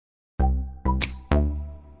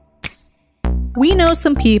We know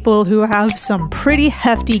some people who have some pretty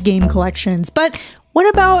hefty game collections, but what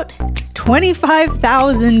about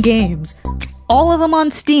 25,000 games? All of them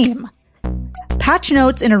on Steam. Patch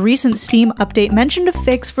notes in a recent Steam update mentioned a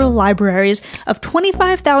fix for libraries of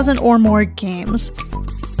 25,000 or more games.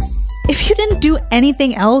 If you didn't do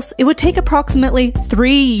anything else, it would take approximately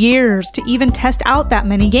 3 years to even test out that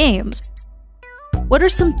many games. What are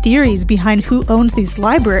some theories behind who owns these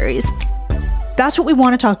libraries? That's what we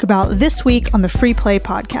want to talk about this week on the Free Play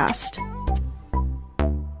Podcast.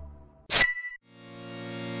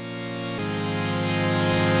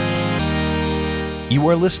 You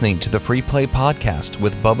are listening to the Free Play Podcast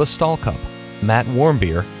with Bubba Stallcup, Matt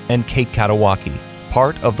Warmbier, and Kate Katawaki,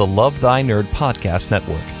 part of the Love Thy Nerd Podcast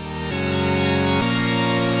Network.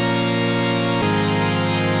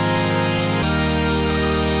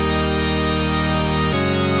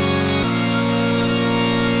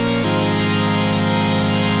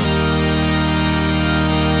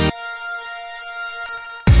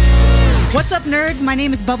 What's up, nerds? My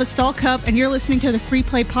name is Bubba Stallcup, and you're listening to the Free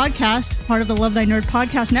Play Podcast, part of the Love Thy Nerd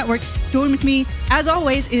Podcast Network. Join with me, as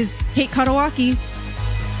always, is Kate Katawaki.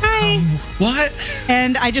 Hi. What?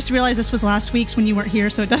 And I just realized this was last week's when you weren't here,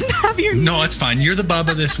 so it doesn't have your name. No, it's fine. You're the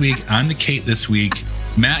Bubba this week. I'm the Kate this week.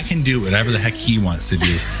 Matt can do whatever the heck he wants to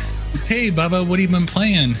do. Hey, Bubba, what have you been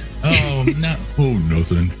playing? Oh, no. Oh,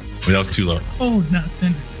 nothing. Wait, that was too low. Oh,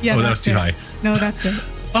 nothing. Yeah, that was too high. No, that's it.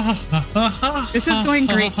 This is going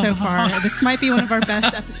great so far. This might be one of our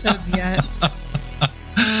best episodes yet.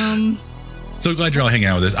 So glad you're all hanging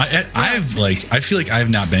out with us. I feel like I have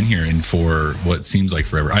not been here for what seems like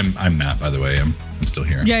forever. I'm Matt, by the way. I'm still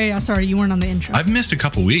here. Yeah. Sorry, you weren't on the intro. I've missed a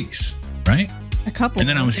couple weeks, right? A couple. And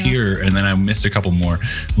then I was here, and then I missed a couple more.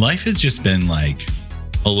 Life has just been like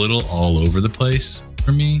a little all over the place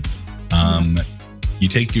for me. You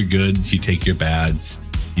take your goods, you take your bads,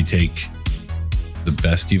 you take the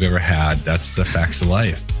best you've ever had. That's the facts of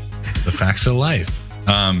life. The facts of life.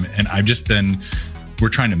 And I've just been, we're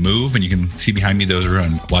trying to move, and you can see behind me, those who are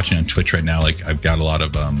watching on Twitch right now, like I've got a lot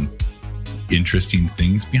of interesting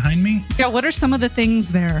things behind me. Yeah, what are some of the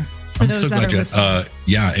things there for those that are listening?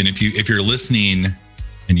 Yeah, and if you're listening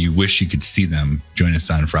and you wish you could see them, join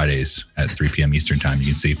us on Fridays at 3 p.m. Eastern time. You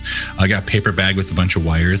can see I got a paper bag with a bunch of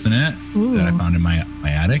wires in it. Ooh. That I found in my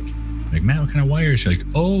attic. Like, Matt, what kind of wires? You're like,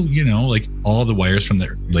 oh, like all the wires from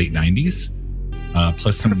the late 90s,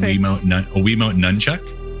 plus some Wiimote nunchuck.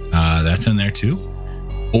 That's in there too.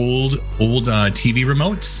 Old TV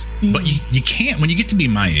remotes. Mm-hmm. But you can't, when you get to be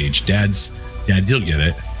my age, dads, you'll get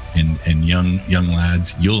it. And young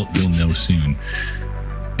lads, you'll know soon.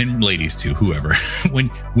 And ladies too, whoever.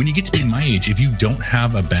 When you get to be my age, if you don't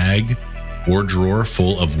have a bag or drawer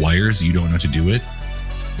full of wires you don't know what to do with,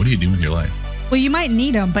 what are you doing with your life? Well, you might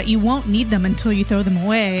need them, but you won't need them until you throw them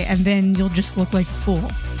away, and then you'll just look like a fool.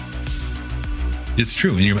 It's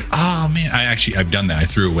true. And you're like, oh, man, I've done that. I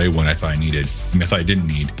threw away one I thought I didn't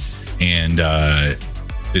need. And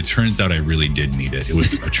it turns out I really did need it. It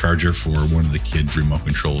was a charger for one of the kids' remote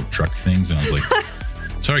control truck things. And I was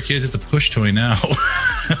like, sorry, kids, it's a push toy now.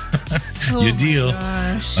 Your deal.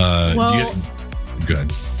 Gosh.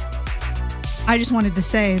 Good. I just wanted to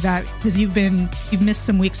say that because you've missed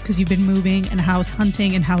some weeks because you've been moving and house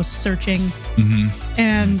hunting and house searching. Mm-hmm.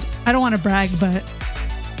 And I don't want to brag, but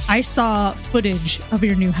I saw footage of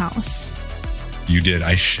your new house. You did.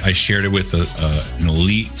 I shared it with an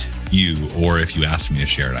elite you, or if you asked me to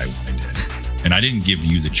share it, I did. And I didn't give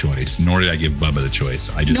you the choice, nor did I give Bubba the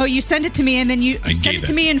choice. No, you sent it to me, and then you sent it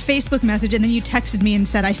to me in Facebook message, and then you texted me and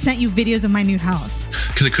said, I sent you videos of my new house.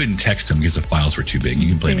 Because I couldn't text them because the files were too big. You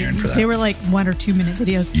can blame Aaron for that. They were like 1 or 2 minute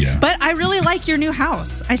videos. Yeah. But I really like your new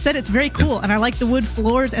house. I said it's very cool, and I like the wood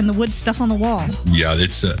floors and the wood stuff on the wall. Yeah,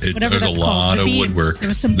 there's a lot of woodwork. There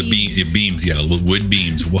was some beams. Yeah, wood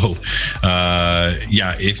beams. Whoa.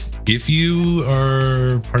 Yeah, if you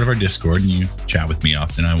are part of our Discord and you chat with me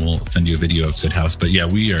often, I will send you a video of said house. But yeah,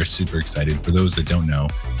 we are super excited. For those that don't know,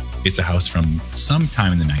 it's a house from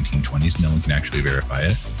sometime in the 1920s. No one can actually verify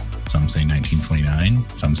it. Some say 1929.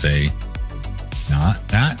 Some say not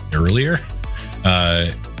that, earlier.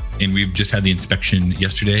 And we've just had the inspection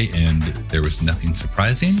yesterday, and there was nothing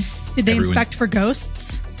surprising. Did they inspect for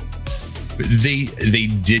ghosts? They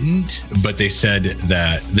didn't, but they said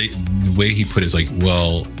that the way he put it is like,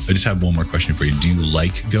 well, I just have one more question for you. Do you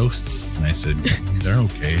like ghosts? And I said, they're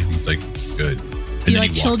okay. And he's like, good. And do you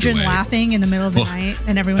like children laughing in the middle of the night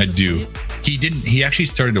and everyone's asleep? He didn't. He actually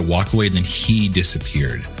started to walk away, and then he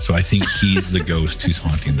disappeared. So I think he's the ghost who's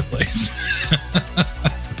haunting the place.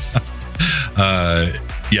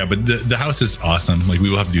 Yeah, but the house is awesome. Like we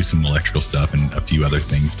will have to do some electrical stuff and a few other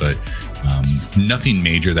things, but nothing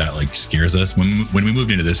major that like scares us. When we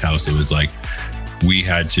moved into this house, it was like we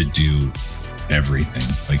had to do everything,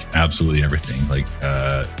 like absolutely everything. Like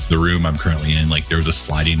the room I'm currently in, like there was a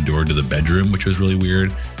sliding door to the bedroom, which was really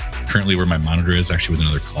weird. Currently where my monitor is actually with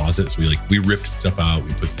another closet. So we ripped stuff out,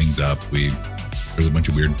 we put things up. There's a bunch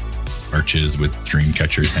of weird arches with dream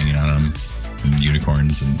catchers hanging on them and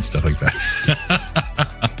unicorns and stuff like that.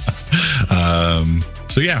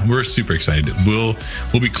 So yeah, we're super excited. We'll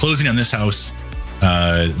be closing on this house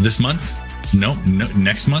this month. No,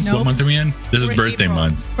 next month. Nope. What month are we in? This is birthday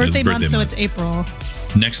month. Birthday month, so it's April.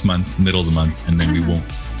 Next month, middle of the month, and then we won't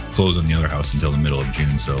close on the other house until the middle of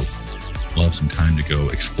June. So we'll have some time to go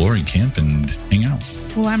explore and camp and hang out.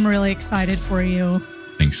 Well, I'm really excited for you.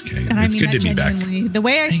 Thanks, Kay. It's good to be back. The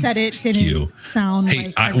way I said it didn't sound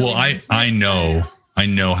like. I know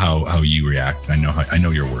how you react. I know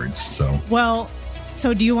your words. So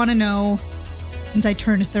so do you want to know? Since I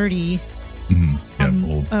turned 30,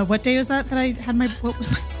 old. What day was that I had my? What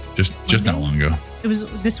was my? Just not long ago. It was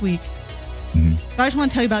this week. So I just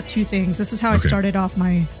want to tell you about two things. This is how I started off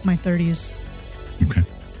my 30s. Okay.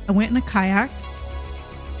 I went in a kayak.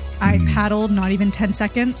 I paddled not even 10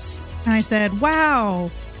 seconds. And I said, wow,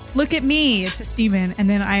 look at me to Steven. And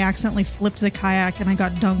then I accidentally flipped the kayak and I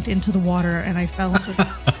got dunked into the water and I fell into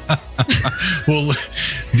Well,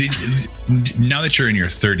 now that you're in your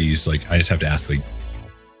 30s, like I just have to ask, like,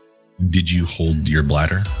 did you hold your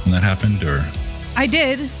bladder when that happened? Or I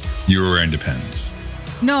did. You were wearing Depends.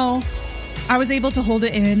 No, I was able to hold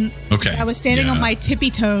it in. Okay. I was standing on my tippy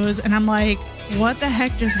toes and I'm like, what the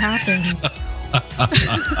heck just happened?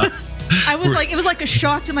 I was like, it was like a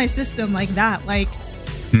shock to my system like that. Like,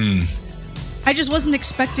 I just wasn't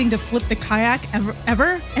expecting to flip the kayak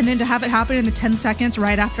ever. And then to have it happen in the 10 seconds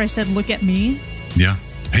right after I said, look at me. Yeah.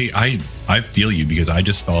 Hey, I feel you because I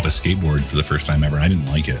just fell off a skateboard for the first time ever. And I didn't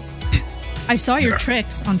like it. I saw your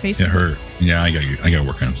tricks on Facebook. It hurt. Yeah, I got to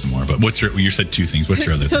work on them some more. But you said two things. What's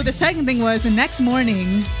your other thing? The second thing was the next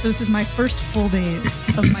morning. So this is my first full day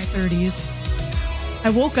of my 30s. I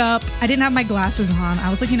woke up. I didn't have my glasses on. I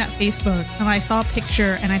was looking at Facebook and I saw a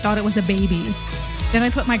picture and I thought it was a baby. Then I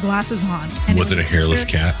put my glasses on. And was it a hairless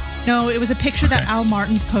cat? No, it was a picture that Al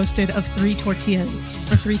Martin's posted of 3 tortillas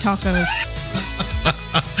or 3 tacos.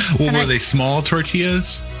 Well, were they small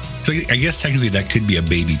tortillas? So I guess technically that could be a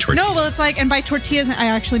baby tortilla. No, well, it's like, and by tortillas, I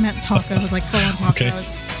actually meant tacos, like full-on tacos.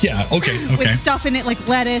 Okay. Yeah, okay. With stuff in it, like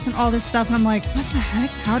lettuce and all this stuff. And I'm like, what the heck?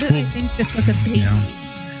 How did I think this was a baby? Yeah.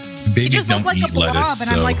 Babies it just don't looked like eat a blob, lettuce,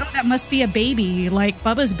 and I'm like, oh, that must be a baby, like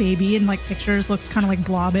Bubba's baby, and like pictures looks kind of like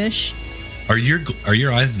blobbish. Are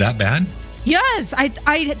your eyes that bad? Yes,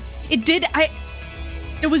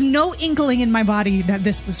 there was no inkling in my body that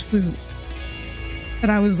this was food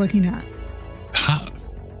that I was looking at.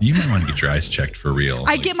 You might want to get your eyes checked for real.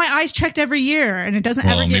 I get my eyes checked every year, and it doesn't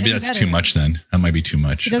ever get any better. Maybe that's too much then. That might be too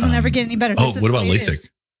much. It doesn't ever get any better. What about LASIK?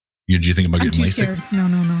 Did you think about getting LASIK? Scared. No.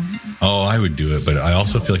 Oh, I would do it, but I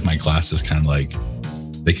also feel like my glasses kind of like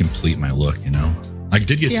they complete my look. You know, I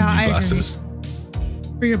did get some new glasses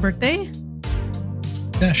for your birthday.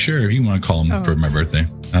 Yeah, sure. If you want to call them for my birthday,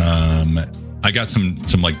 I got some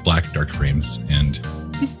like black dark frames, and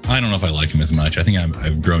I don't know if I like them as much. I think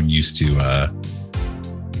I've grown used to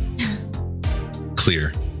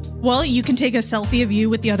clear. Well, you can take a selfie of you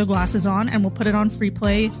with the other glasses on, and we'll put it on Free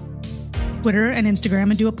Play Twitter and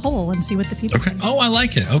Instagram and do a poll and see what the people think. Oh, I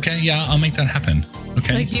like it. Okay, yeah, I'll make that happen.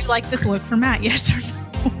 Okay. Like, do you like this look for Matt? Yes or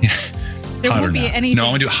no? Yeah. There won't be anything. No, I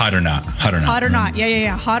want to do hot or not. Hot or not. Hot or not.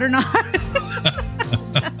 Yeah. Hot or not.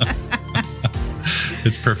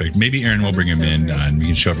 It's perfect. Maybe Aaron will bring him in and we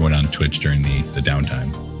can show everyone on Twitch during the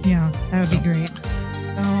downtime. Yeah, that would be great.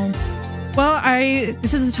 Well,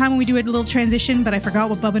 this is the time when we do a little transition, but I forgot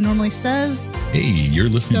what Bubba normally says. Hey, you're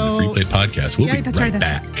listening to the Free Play Podcast. We'll be right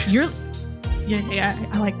back. Yeah,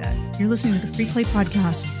 I like that. You're listening to the Free Play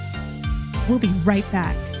Podcast. We'll be right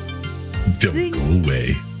back. Don't go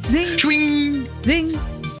away. Zing. Swing. Zing.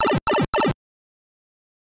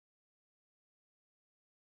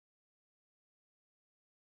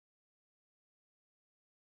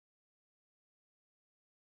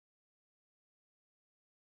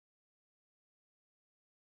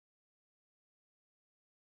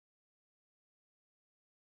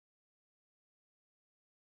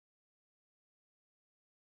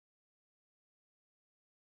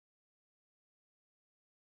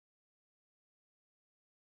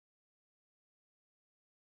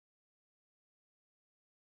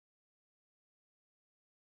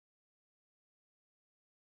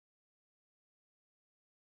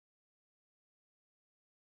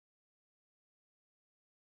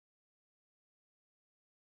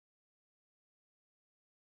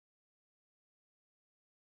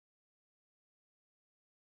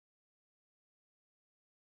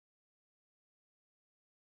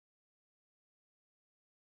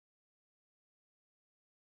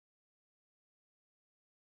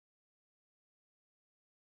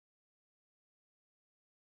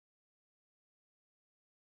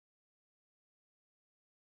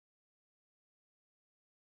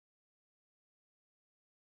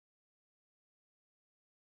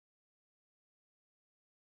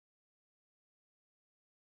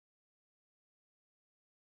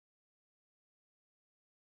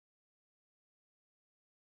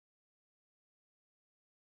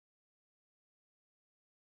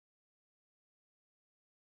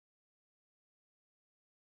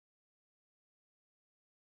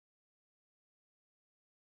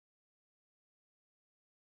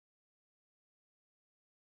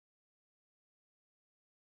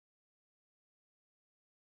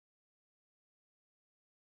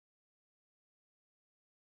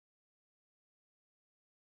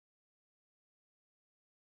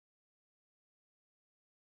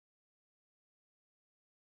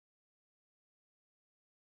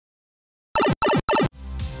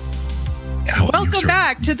 Welcome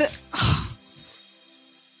back to the...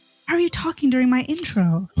 How are you talking during my intro?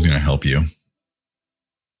 I was going to help you.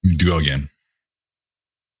 Go again.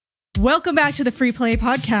 Welcome back to the Free Play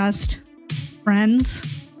Podcast,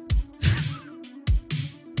 friends.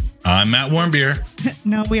 I'm Matt Warmbier.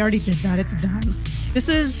 No, we already did that. It's done.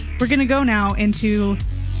 We're going to go now into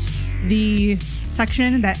the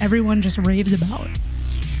section that everyone just raves about.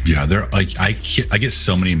 Yeah, they're like, I get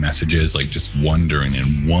so many messages, like just wondering.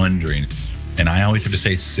 And I always have to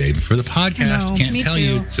say, save it for the podcast. Can't tell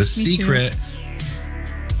you. It's a secret.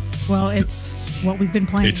 Well, it's what we've been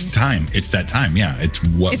playing. It's time. It's that time. Yeah. It's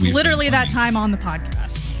literally that time on the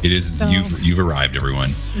podcast. It is. So, you've arrived, everyone.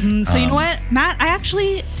 So you know what, Matt? I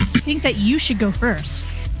actually think that you should go first.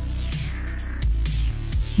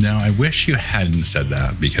 No, I wish you hadn't said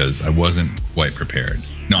that because I wasn't quite prepared.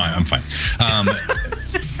 No, I'm fine.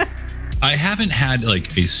 I haven't had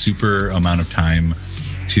like a super amount of time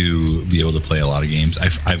to be able to play a lot of games.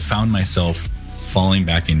 I've found myself falling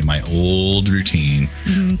back into my old routine,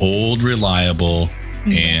 old reliable,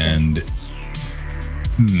 and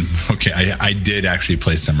okay, I did actually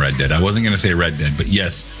play some Red Dead. I wasn't going to say Red Dead, but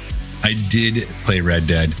yes, I did play Red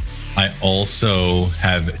Dead. I also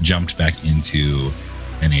have jumped back into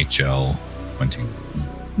NHL 21.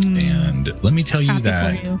 And let me tell you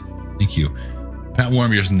thank you. Matt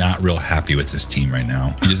Warmbier's not real happy with this team right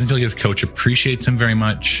now. He doesn't feel like his coach appreciates him very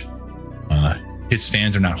much. His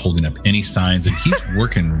fans are not holding up any signs, and he's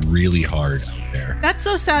working really hard out there. That's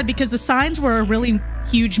so sad because the signs were a really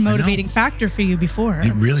huge motivating factor for you before.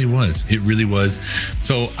 It really was.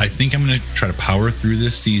 So I think I'm going to try to power through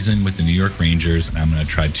this season with the New York Rangers, and I'm going to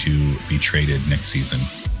try to be traded next season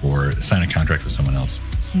or sign a contract with someone else.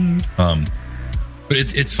 But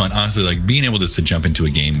it's fun, honestly, like being able to jump into a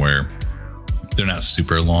game where they're not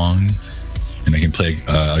super long and I can play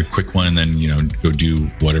a quick one and then, go do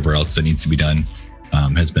whatever else that needs to be done,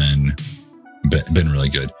 has been really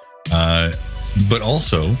good. But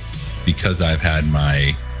also because I've had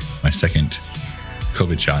my second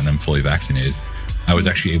COVID shot and I'm fully vaccinated, I was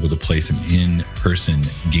actually able to play some in-person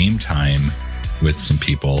game time with some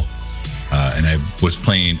people. And I was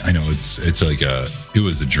playing, I know it's like it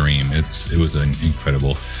was a dream. It was an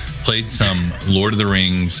incredible. Played some Lord of the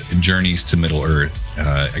Rings Journeys to Middle Earth.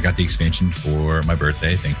 I got the expansion for my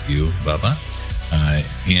birthday. Thank you, Bubba.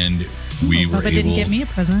 And we were Bubba didn't get me a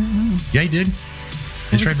present. Oh. Yeah, he did.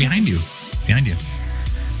 It's right behind you.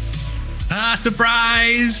 Ah,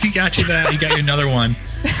 surprise! He got you that. He got you another one.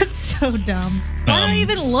 That's so dumb. Why don't I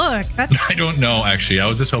even look? I don't know, actually. I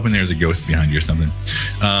was just hoping there was a ghost behind you or something.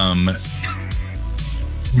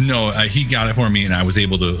 No, he got it for me, and I was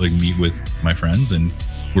able to meet with my friends, and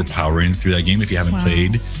we're powering through that game. If you haven't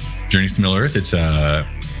played Journeys to Middle Earth, it's an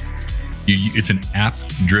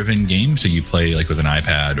app-driven game. So you play with an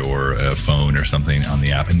iPad or a phone or something on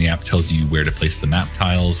the app, and the app tells you where to place the map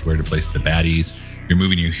tiles, where to place the baddies. You're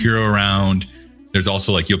moving your hero around. There's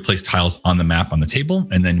also you'll place tiles on the map on the table,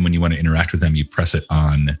 and then when you want to interact with them, you press it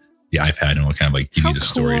on the iPad, and it'll kind of give you the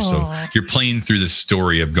story. So you're playing through the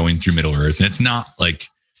story of going through Middle Earth, and it's not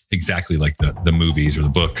exactly like the movies or the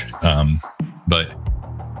book, but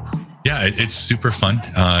yeah, it's super fun.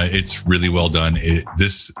 It's really well done.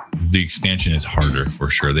 The expansion is harder for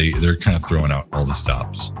sure. They're kind of throwing out all the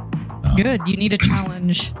stops. Good. You need a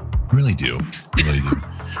challenge. Really do.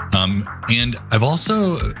 And I've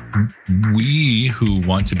also, we who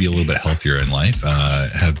want to be a little bit healthier in life,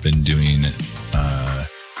 have been doing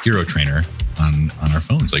Hero Trainer on our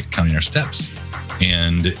phones, counting our steps.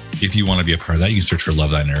 And if you want to be a part of that, you can search for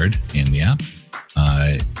Love Thy Nerd in the app.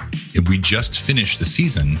 We just finished the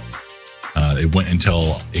season. It went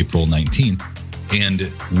until April 19th, and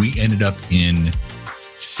we ended up in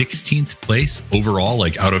 16th place overall,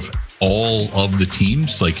 out of all of the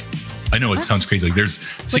teams. I know it sounds crazy. There's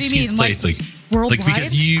 16th place, worldwide?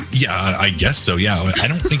 Because I guess so. Yeah. I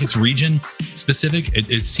don't think it's region specific.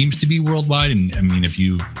 It seems to be worldwide. And I mean, if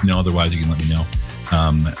you know otherwise, you can let me know.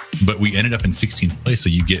 But we ended up in 16th place. So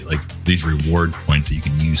you get these reward points that you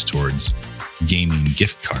can use towards gaming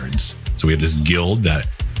gift cards. So we have this guild that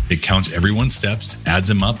it counts everyone's steps, adds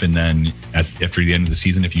them up. And then after the end of the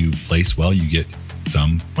season, if you place well, you get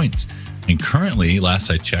some points. And currently,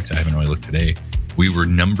 last I checked, I haven't really looked today, we were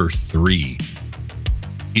number 3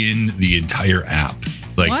 in the entire app.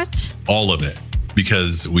 What? All of it.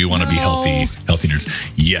 Because we want to be healthy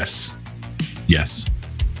nerds. Yes.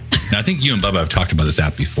 Now, I think you and Bubba have talked about this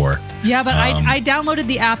app before. Yeah, but I downloaded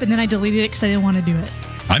the app and then I deleted it because I didn't want to do it.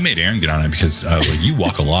 I made Aaron get on it because I was you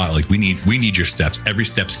walk a lot. We need your steps. Every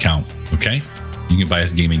steps count. Okay. You can buy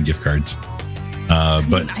us gaming gift cards.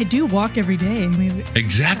 But I do walk every day.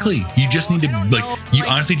 exactly. You just need to you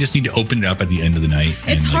honestly just need to open it up at the end of the night.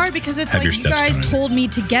 It's hard because it's like you guys told me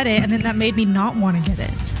to get it, and then that made me not want to get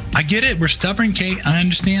it. I get it. We're stubborn, Kate. I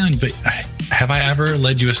understand. But have I ever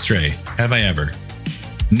led you astray? Have I ever?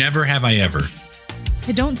 Never have I ever.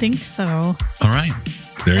 I don't think so. All right.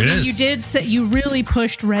 There it is. You did say you really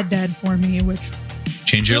pushed Red Dead for me, which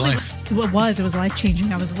changed your life. It was life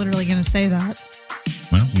changing. I was literally going to say that.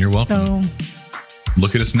 Well, you're welcome. So,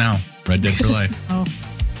 look at us now. Red Dead for life. Oh.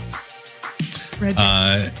 Red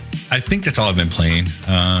Dead. I think that's all I've been playing.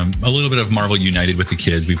 A little bit of Marvel United with the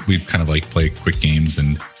kids. We've kind of like play quick games,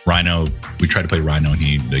 and Rhino. We tried to play Rhino, and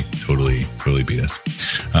he like totally beat us.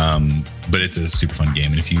 But it's a super fun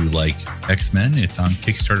game, and if you like X-Men, it's on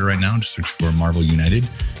Kickstarter right now. Just search for Marvel United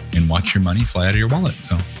and watch your money fly out of your wallet.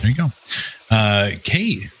 So there you go.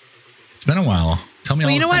 Kate, it's been a while. Tell me all.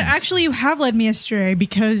 Well, you know what? things. Actually, you have led me astray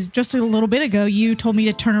because just a little bit ago, you told me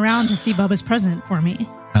to turn around to see Bubba's present for me.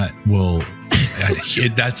 Well,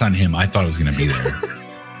 that's on him. I thought it was going to be there.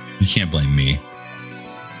 You can't blame me.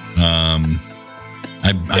 I'm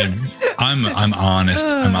honest.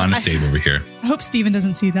 I'm honest, Dave, over here. I hope Steven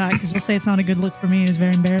doesn't see that because he'll say it's not a good look for me. It's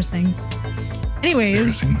very embarrassing.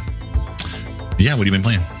 Anyways. Yeah, what have you been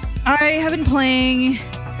playing? I have been playing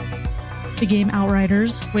the game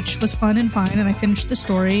Outriders, which was fun and fine, and I finished the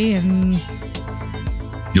story, and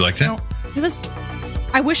you liked it? It was.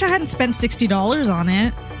 I wish I hadn't spent $60 on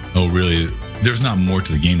it. Oh, really? There's not more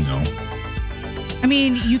to the game, though. I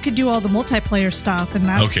mean, you could do all the multiplayer stuff, and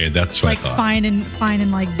that's okay. That's what like I thought. fine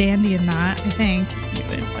and like dandy in that, I think.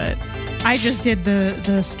 But I just did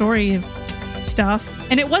the story stuff,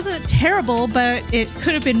 and it wasn't terrible, but it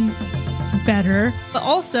could have been better. But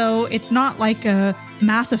also, it's not like a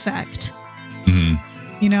Mass Effect.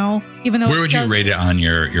 Mm-hmm. You know, even though where would you rate it on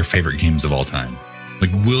your favorite games of all time?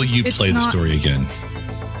 Like, will you play the story again?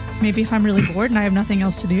 Maybe if I'm really bored and I have nothing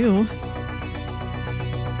else to do.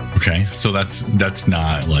 Okay, so that's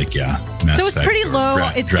not like Mass so it's Effect pretty low.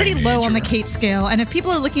 It's pretty low on the Kate Kate scale. And if people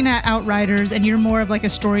are looking at Outriders and you're more of like a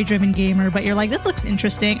story-driven gamer, but you're like, this looks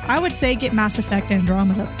interesting, I would say get Mass Effect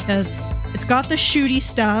Andromeda because it's got the shooty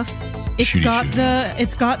stuff. It's got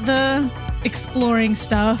the exploring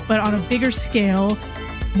stuff, but on a bigger scale,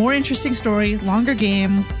 more interesting story, longer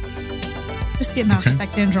game. Just get Mass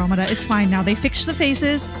Effect Andromeda. It's fine now. They fixed the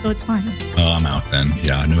faces, so it's fine. Oh, I'm out then.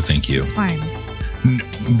 Yeah, no, thank you. It's fine.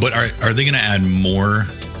 But are they going to add more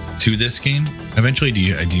to this game eventually? Do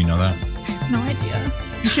you know that? I have no idea.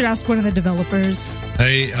 You should ask one of the developers.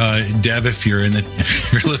 Hey, Dev, if you're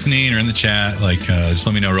listening or in the chat, like just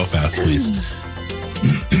let me know real fast, please.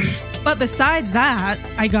 But besides that,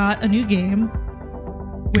 I got a new game,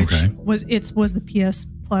 which was the PS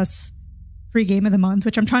Plus free game of the month,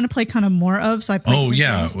 which I'm trying to play kind of more of. So I played. Oh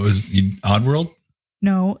yeah, was Oddworld?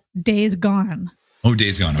 No, Days Gone. Oh,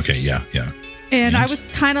 Days Gone. Okay, yeah. And I was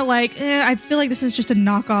kind of like, I feel like this is just a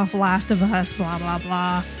knockoff Last of Us, blah, blah,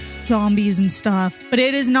 blah, zombies and stuff. But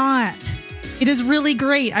it is not. It is really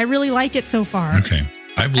great. I really like it so far. Okay.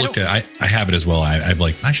 I've looked at it. I have it as well. I'm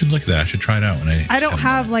like, I should look at that. I should try it out. I don't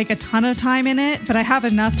have like a ton of time in it, but I have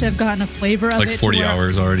enough to have gotten a flavor of it. Like 40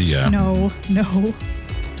 hours already? Yeah. No.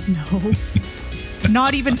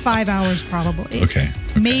 Not even 5 hours probably. Okay.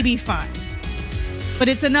 Maybe 5. But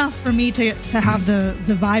it's enough for me to have the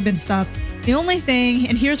vibe and stuff. The only thing,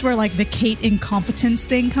 and here's where like the Kate incompetence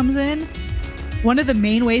thing comes in. One of the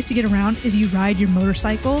main ways to get around is you ride your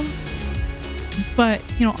motorcycle. But,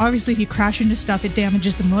 obviously if you crash into stuff, it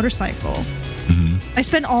damages the motorcycle. Mm-hmm. I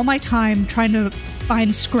spend all my time trying to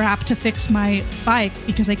find scrap to fix my bike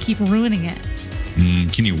because I keep ruining it.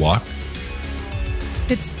 Can you walk?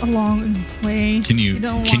 It's a long way. Can you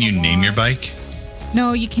name your bike?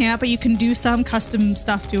 No, you can't, but you can do some custom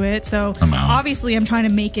stuff to it. So obviously I'm trying to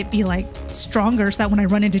make it be like stronger so that when I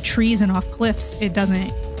run into trees and off cliffs, it doesn't.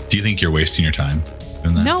 Do you think you're wasting your time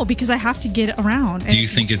doing that? No, because I have to get around. Do you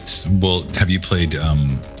think have you played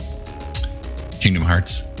Kingdom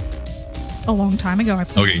Hearts? A long time ago.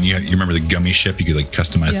 Okay, and you remember the gummy ship? You could like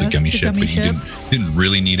customize the gummy ship, but you didn't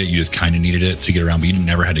really need it. You just kind of needed it to get around, but you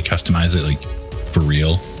never had to customize it like for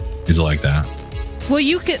real. Is it like that? Well,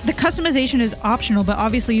 the customization is optional, but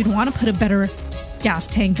obviously you'd want to put a better gas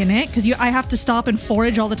tank in it because I have to stop and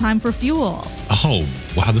forage all the time for fuel. Oh,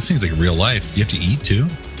 wow. This thing's like real life. You have to eat too?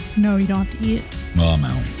 No, you don't have to eat. Well, I'm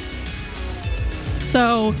out.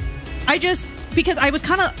 So because I was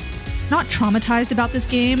kind of not traumatized about this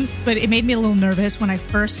game, but it made me a little nervous when I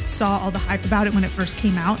first saw all the hype about it when it first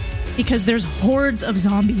came out because there's hordes of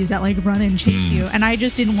zombies that like run and chase you. And I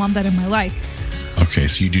just didn't want that in my life. Okay,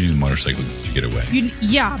 so you do need a motorcycle to get away.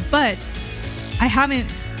 Yeah, but I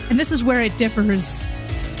and this is where it differs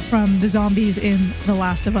from the zombies in The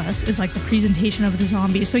Last of Us, is like the presentation of the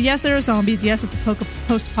zombies. So yes, there are zombies. Yes, it's a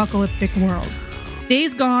post-apocalyptic world.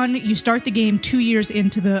 Days Gone, you start the game 2 years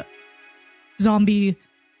into the zombie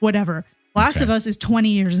whatever. Last of Us is 20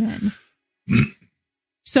 years in.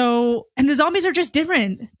 So, and the zombies are just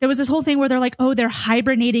different. There was this whole thing where they're like, oh, they're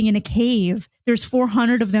hibernating in a cave. There's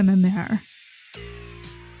 400 of them in there.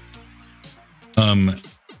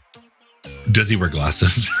 Does he wear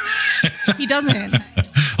glasses? He doesn't.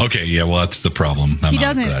 Okay, yeah, well, that's the problem. He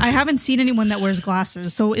doesn't. I haven't seen anyone that wears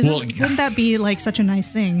glasses. So wouldn't that be like such a nice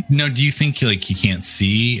thing? No, do you think like he can't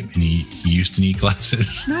see and he used to need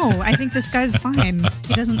glasses? No, I think this guy's fine.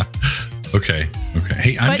 He doesn't. Okay.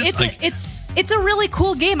 Hey, It's a really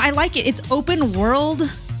cool game. I like it. It's open world.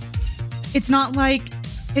 It's not like,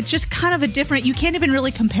 it's just kind of a different, you can't even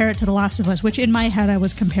really compare it to The Last of Us, which in my head I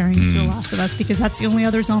was comparing it to The Last of Us because that's the only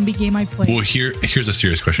other zombie game I played. Well, here's a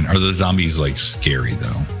serious question. Are the zombies like scary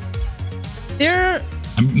though?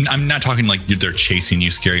 I'm not talking like they're chasing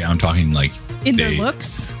you scary. I'm talking like their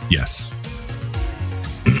looks? Yes.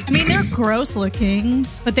 I mean, they're gross looking,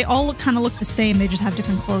 but they all kind of look the same. They just have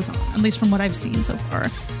different clothes on, at least from what I've seen so far.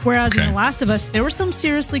 Whereas in The Last of Us, there were some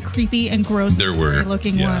seriously creepy and gross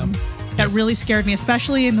looking ones that really scared me,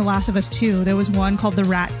 especially in The Last of Us 2. There was one called the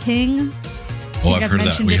Rat King. Oh, I've heard of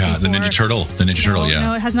that. We have the Ninja Turtle. The Ninja Turtle, yeah.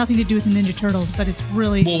 No, it has nothing to do with the Ninja Turtles, but it's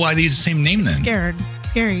really... Well, why do they use the same name then?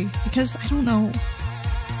 Scary. Because, I don't know.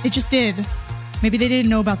 They just did. Maybe they didn't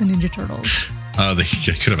know about the Ninja Turtles.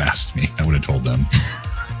 They could have asked me. I would have told them.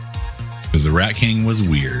 Because the Rat King was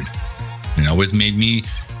weird. And it always made me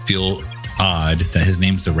feel odd that his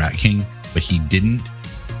name's the Rat King, but he didn't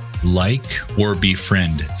like or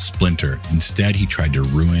befriend Splinter. Instead, he tried to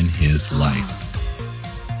ruin his life.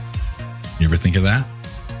 You ever think of that?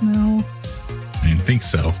 No. I didn't think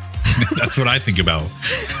so. That's what I think about.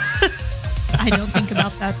 I don't think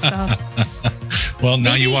about that stuff. Well,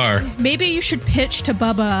 now you are. Maybe you should pitch to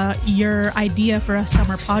Bubba your idea for a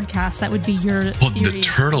summer podcast. That would be your the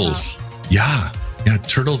Turtles. Yeah,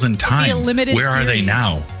 Turtles in Time. It'd be a limited Where series. Are they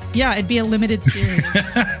now? Yeah, it'd be a limited series.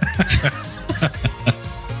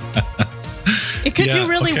 It could do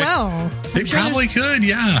really well. They probably could,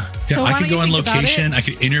 yeah. So I could go on location. I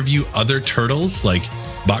could interview other turtles, like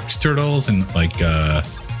box turtles and like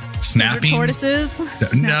snapping. Tortoises?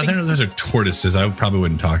 No, those are tortoises. I probably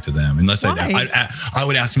wouldn't talk to them unless I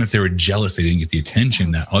would ask them if they were jealous they didn't get the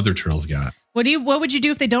attention that other turtles got. What would you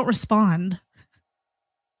do if they don't respond?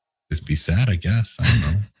 Just be sad, I guess. I don't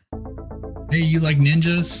know. Hey, you like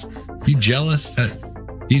ninjas? You jealous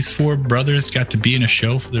that these four brothers got to be in a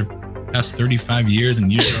show for their past 35 years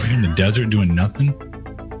and you're out here in the desert doing nothing?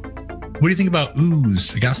 What do you think about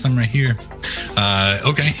ooze? I got some right here.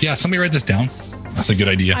 Okay, yeah, somebody write this down. That's a good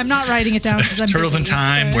idea. I'm not writing it down because I'm Turtles in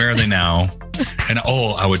Time. Where are they now? And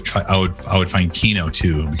I would find Kino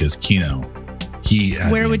too, because Kino,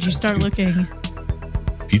 where would you start looking?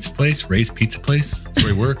 Pizza place, Ray's Pizza Place. That's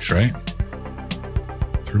where he works, right?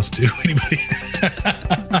 Turtles 2. Anybody?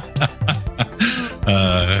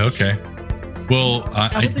 Okay. Well,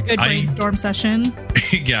 that was a good brainstorm session.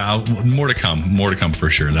 Yeah, more to come for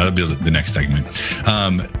sure. That'll be the next segment.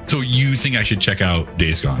 So you think I should check out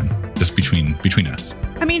Days Gone, just between us?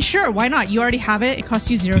 I mean, sure, why not? You already have it. It costs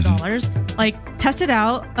you $0. Like, test it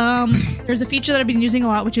out. There's a feature that I've been using a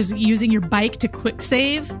lot, which is using your bike to quick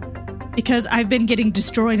save, because I've been getting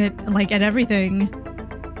destroyed at everything.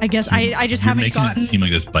 I guess I just haven't gotten... making it seem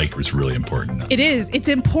like this bike was really important. Though. It is. It's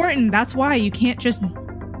important. That's why you can't just...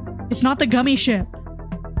 It's not the gummy ship.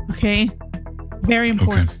 Okay? Very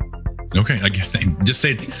important. Okay. I guess just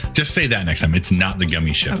say that next time. It's not the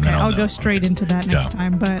gummy ship. Okay, I'll go straight into that next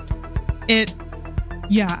time. But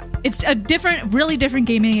it's a really different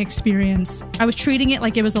gaming experience. I was treating it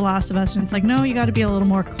like it was The Last of Us, and it's like, no, you got to be a little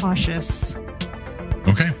more cautious.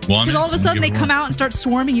 Okay. Well, because all of a sudden they come out and start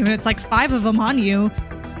swarming you, and it's like 5 of them on you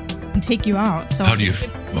and take you out. So how do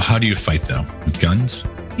you fight though? With guns?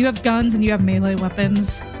 You have guns and you have melee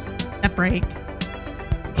weapons that break.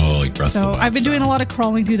 Oh, like Breath of the Wild. So I've been doing a lot of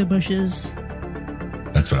crawling through the bushes.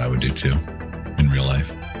 That's what I would do too, in real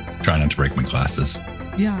life. Try not to break my glasses.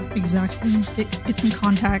 Yeah, exactly. Get some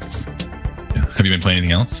contacts. Yeah. Have you been playing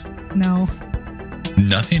anything else? No.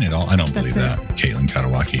 Nothing at all? I don't believe that. Caitlin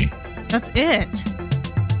Katawaki. That's it.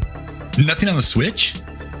 Nothing on the Switch?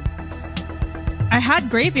 I had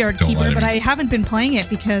Graveyard Keeper, but I haven't been playing it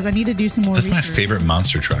because I need to do some more research. That's my favorite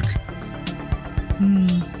monster truck.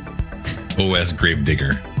 OS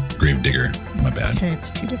Gravedigger. My bad. Okay,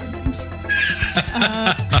 it's 2 different things.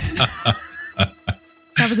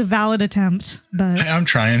 That was a valid attempt, but... I'm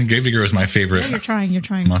trying. Gravedigger was my favorite. Yeah, you're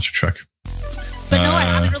trying. Monster truck. But no, I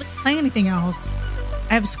haven't really been playing anything else.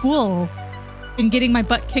 I have school. Been getting my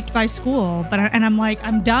butt kicked by school, and I'm like,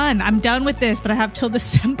 I'm done. I'm done with this, but I have till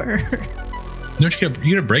December. Don't you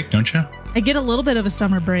get a break, don't you? I get a little bit of a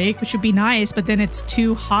summer break, which would be nice, but then it's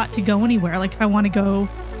too hot to go anywhere. Like if I want to go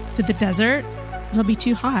to the desert, it'll be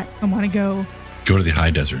too hot. I want to go to the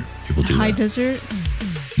high desert. People do high that. desert.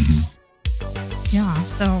 Mm-hmm. Yeah.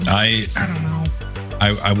 So I don't know.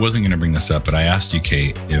 I wasn't going to bring this up, but I asked you,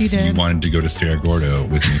 Kate, if you wanted to go to Cerro Gordo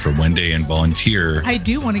with me for one day and volunteer. I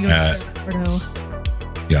do want to go to Cerro Gordo.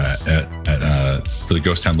 Yeah, for the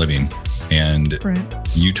Ghost Town Living. And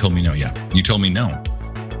you told me no. Yeah, you told me no.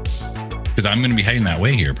 Because I'm going to be heading that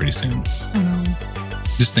way here pretty soon. I know.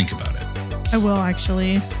 Just think about it. I will,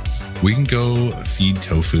 actually. We can go feed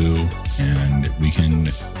tofu and we can...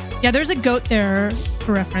 Yeah, there's a goat there,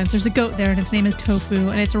 for reference. There's a goat there and its name is Tofu,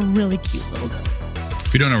 and it's a really cute little goat.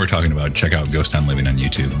 If you don't know what we're talking about, check out Ghost Town Living on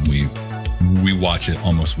YouTube. We watch it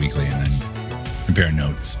almost weekly and then compare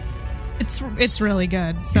notes. It's really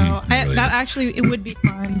good. So it would be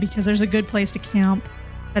fun because there's a good place to camp.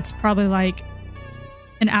 That's probably like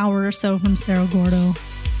an hour or so from Cerro Gordo.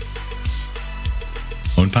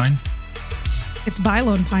 Lone Pine? It's by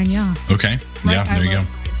Lone Pine, yeah. Okay. Right, yeah, there you go.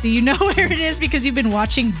 So you know where it is because you've been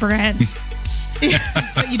watching Brent.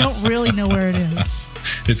 But you don't really know where it is.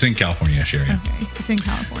 It's in California-ish area. Okay, it's in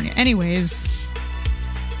California. Anyways.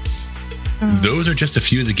 Those are just a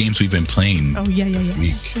few of the games we've been playing this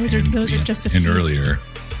week. Those are just a few. And earlier.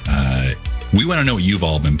 We want to know what you've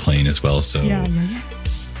all been playing as well. So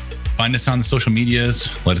find us on the social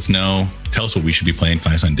medias. Let us know. Tell us what we should be playing.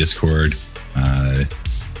 Find us on Discord.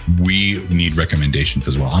 We need recommendations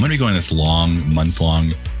as well. I'm going to be going this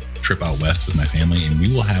month-long trip out west with my family, and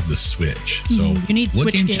we will have the Switch. So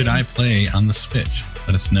what game should I play on the Switch?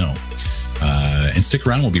 Let us know. And stick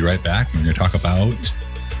around. We'll be right back. And we're going to talk about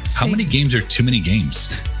how many games are too many games.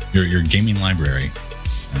 Your gaming library.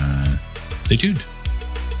 Stay tuned.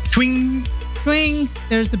 Twing! Twing!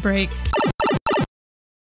 There's the break.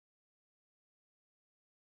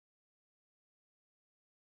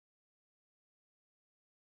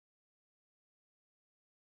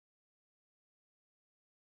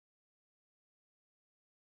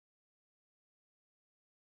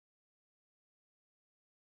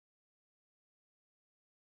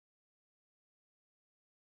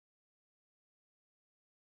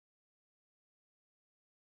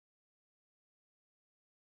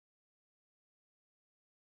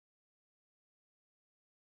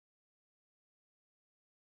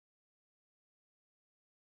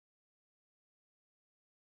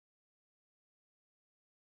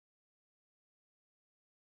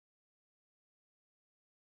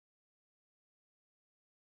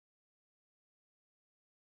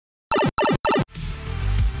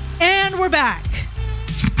 And we're back.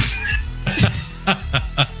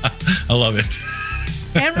 I love it.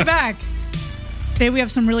 And we're back. Today we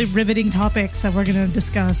have some really riveting topics that we're going to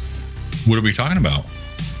discuss. What are we talking about?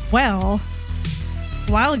 Well,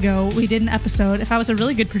 a while ago we did an episode. If I was a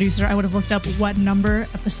really good producer, I would have looked up what number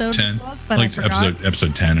episode 10. this was, but like I forgot.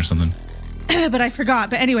 Episode 10 or something. But I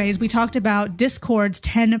forgot. But anyways, we talked about Discord's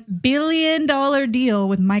 $10 billion deal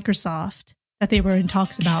with Microsoft that they were in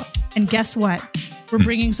talks about. And guess what? We're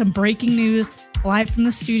bringing some breaking news live from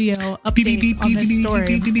the studio. Update on this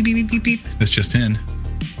story. That's just in.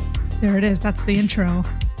 There it is. That's the intro.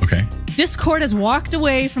 Okay. Discord has walked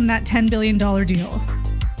away from that $10 billion deal.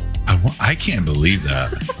 I can't believe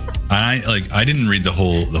that. I didn't read the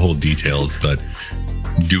whole details, but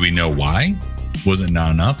do we know why? Was it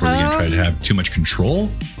not enough? Were they going to try to have too much control?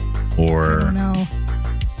 Or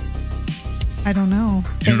I don't know.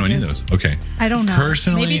 You don't know any of those? Okay. I don't know.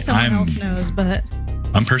 Personally, maybe someone else knows, but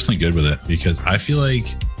I'm personally good with it because I feel like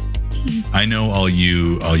I know all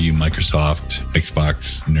you Microsoft,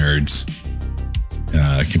 Xbox nerds,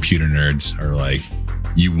 computer nerds are like,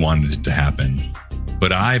 you wanted it to happen.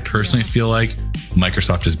 But I personally feel like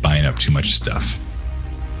Microsoft is buying up too much stuff.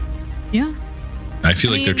 Yeah. I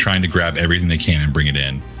feel like they're trying to grab everything they can and bring it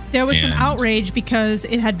in. There was some outrage because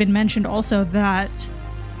it had been mentioned also that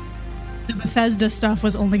the Bethesda stuff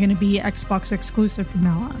was only going to be Xbox exclusive from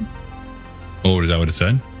now on. Oh, is that what it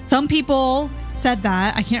said? Some people said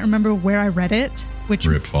that. I can't remember where I read it, which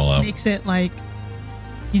Rip Fallout. Makes it like,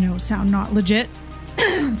 sound not legit.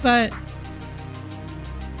 But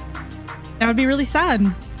that would be really sad.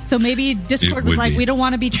 So maybe Discord was like, we don't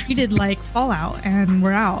want to be treated like Fallout and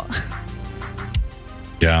we're out.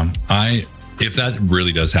 Yeah, if that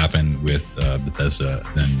really does happen with Bethesda,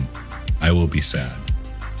 then I will be sad.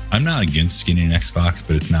 I'm not against getting an Xbox,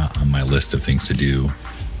 but it's not on my list of things to do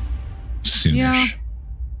soonish. Yeah,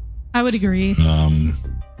 I would agree.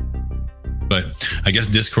 But I guess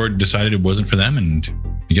Discord decided it wasn't for them, and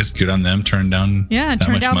I guess good on them. Turned down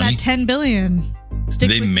turned down money. that $10 billion.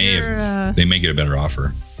 They may get a better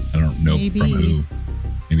offer. I don't know from who.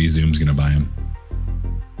 Maybe Zoom's going to buy them.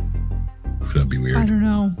 That'd be weird. I don't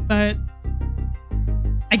know, but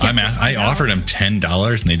I guess I offered them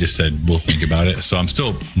 $10 and they just said we'll think about it. So I'm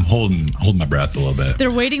holding my breath a little bit.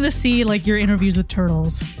 They're waiting to see like your interviews with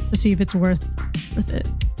turtles to see if it's worth it.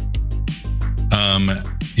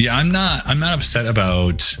 Yeah, I'm not upset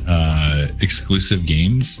about exclusive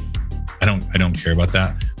games. I don't care about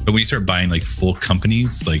that. But when you start buying like full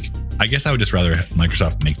companies, like I guess I would just rather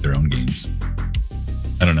Microsoft make their own games.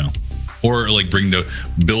 I don't know. Or like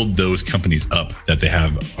build those companies up that they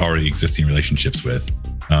have already existing relationships with.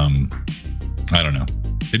 I don't know.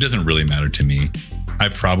 It doesn't really matter to me. I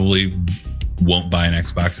probably won't buy an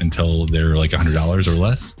Xbox until they're like $100 or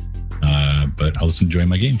less. But I'll just enjoy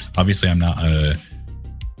my games. Obviously, I'm not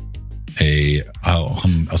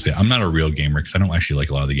I'll say I'm not a real gamer because I don't actually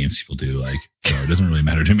like a lot of the games people do like. So it doesn't really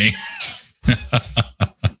matter to me.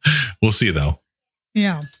 We'll see though.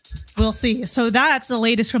 Yeah, we'll see. So that's the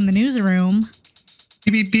latest from the newsroom.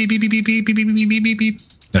 Beep, beep, beep, beep, beep, beep, beep, beep, beep, beep, beep.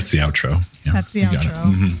 That's the outro. Yeah, that's the outro.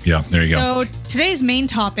 Mm-hmm. Yeah, there you go. So today's main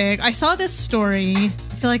topic, I saw this story. I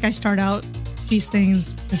feel like I start out these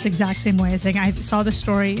things this exact same way. I saw the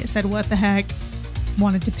story, it said, what the heck?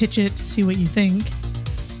 Wanted to pitch it to see what you think.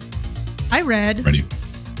 I read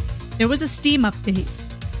there was a Steam update,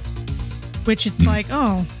 which it's like,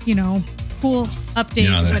 oh, cool update,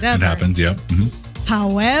 whatever. It happens, yeah. Mm-hmm.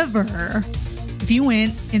 However, if you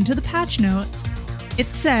went into the patch notes, it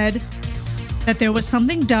said that there was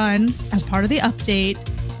something done as part of the update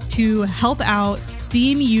to help out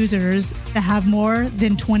Steam users that have more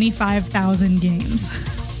than 25,000 games.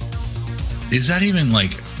 Is that even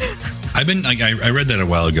like... I've been like, I read that a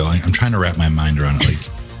while ago. I'm trying to wrap my mind around it. Like,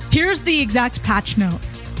 here's the exact patch note.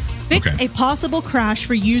 Fix a possible crash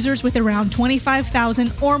for users with around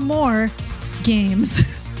 25,000 or more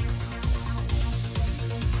games.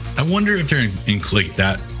 I wonder if they're in click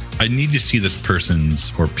that. I need to see this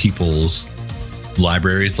person's or people's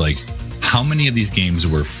libraries. Like, how many of these games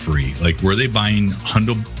were free? Like, were they buying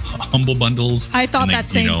humble bundles? I thought that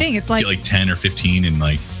same thing. It's like 10 or 15 and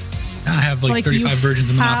like, I have like 35 versions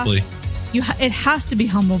of Monopoly. It has to be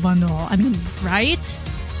Humble Bundle. I mean, right?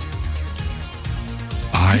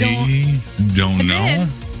 I don't know. Then,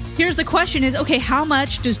 here's the question is, okay, how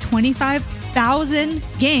much does 25,000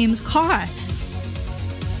 games cost?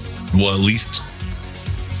 Well, at least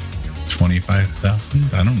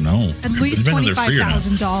 25,000? I don't know. At least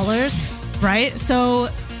 $25,000, right? So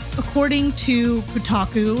according to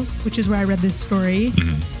Kotaku, which is where I read this story,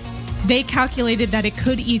 they calculated that it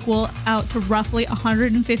could equal out to roughly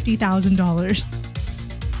 $150,000.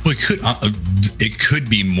 Well, it could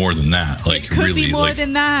be more than that. Like, it could really, be more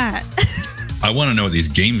than that. I want to know what these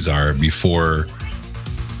games are before,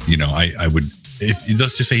 I would.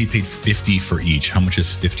 Let's just say he paid 50 for each. How much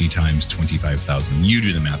is 50 times 25,000? You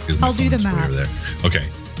do the math because I'll do the math over there. Okay,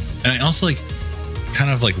 and I also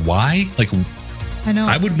why? Like, I know.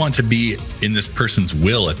 I would want to be in this person's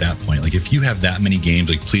will at that point. Like, if you have that many games,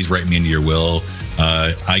 like, please write me into your will.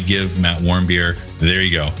 I give Matt Warmbier, there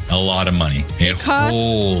you go, a lot of money. A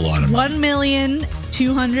whole lot of money.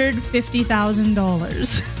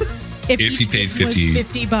 $1,250,000. if he paid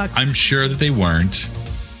 $50. I'm sure that they weren't,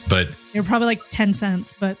 but they're probably like 10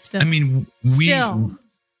 cents, but still. I mean,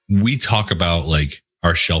 we talk about like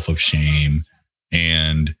our shelf of shame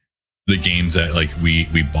and the games that like we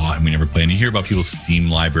bought and we never played. And you hear about people's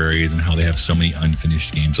Steam libraries and how they have so many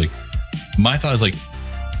unfinished games. Like, my thought is like,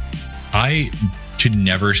 I could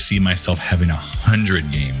never see myself having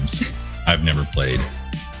 100 games I've never played.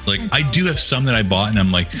 Like, I do have some that I bought and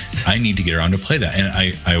I'm like, I need to get around to play that. And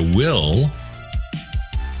I will,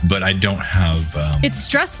 but I don't have... it's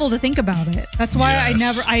stressful to think about it. That's why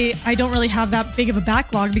I don't really have that big of a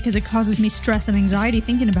backlog, because it causes me stress and anxiety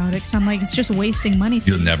thinking about it, because I'm like, it's just wasting money.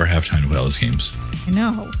 You'll never have time to play all those games. I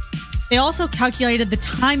know. They also calculated the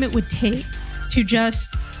time it would take to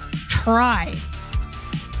just try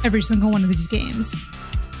every single one of these games.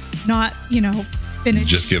 Not, finish.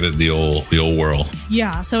 Just give it the old whirl.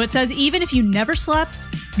 Yeah. So it says, even if you never slept,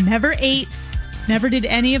 never ate, never did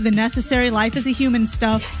any of the necessary life as a human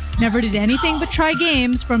stuff, never did anything but try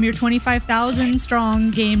games from your 25,000 strong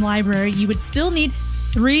game library, you would still need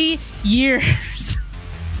 3 years.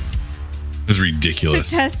 That's ridiculous.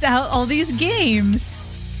 To test out all these games.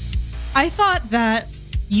 I thought that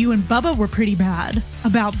you and Bubba were pretty bad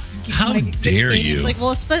about How dare you? It's like,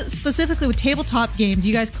 well, specifically with tabletop games,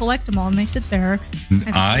 you guys collect them all and they sit there.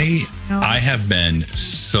 I have been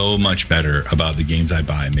so much better about the games I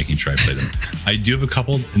buy, making sure I play them. I do have a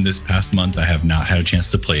couple in this past month I have not had a chance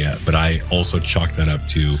to play yet, but I also chalk that up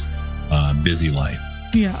to busy life.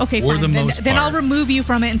 Yeah. Okay. For fine. the most part. Then I'll remove you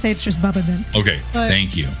from it and say it's just Bubba then. Okay.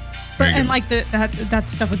 Thank you. And like that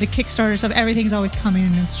stuff with the Kickstarter stuff, everything's always coming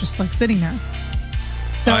and it's just like sitting there.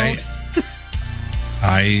 So,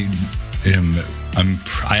 I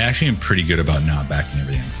actually am pretty good about not backing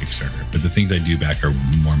everything on Kickstarter, but the things I do back are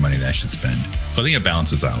more money than I should spend. So I think it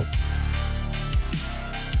balances out.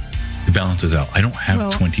 It balances out. I don't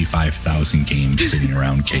have 25,000 games sitting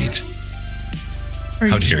around, Kate.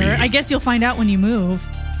 How dare you? I guess you'll find out when you move.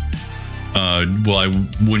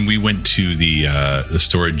 When we went to the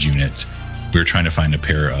storage unit, we were trying to find a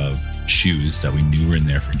pair of shoes that we knew were in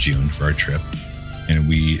there for June for our trip, and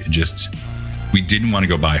we didn't want to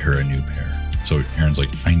go buy her a new pair. So Aaron's like,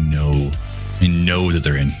 I know that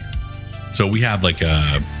they're in here. So we have like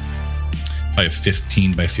a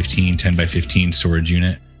 15 by 15, 10 by 15 storage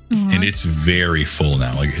unit, and it's very full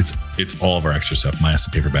now. Like it's all of our extra stuff minus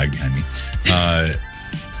the paper bag behind me.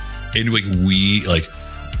 And like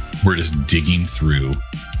we're just digging through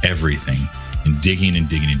everything and digging and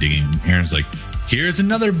digging and digging. Aaron's like, here's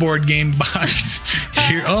another board game box.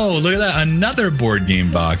 Here, oh, look at that, another board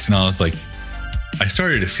game box. And I was like, I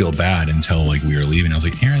started to feel bad until like we were leaving. I was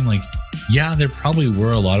like, Aaron, like, yeah, there probably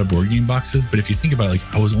were a lot of board game boxes, but if you think about it,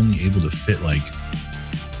 like I was only able to fit like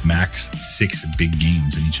max 6 big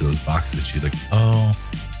games in each of those boxes. She's like, oh,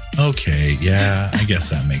 okay, yeah, I guess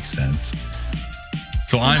that makes sense.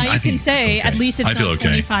 So I think say at least it's not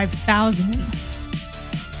 25,000.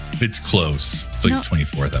 It's close. It's like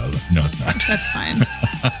 24,000. No, it's not. That's fine.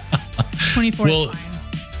 24 is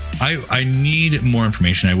fine. I need more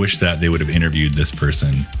information. I wish that they would have interviewed this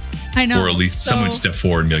person. I know. Or at least someone step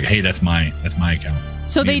forward and be like, hey, that's my account.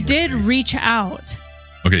 So they did reach out.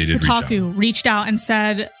 Okay, they did Kotaku reached out and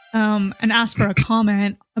said, and asked for a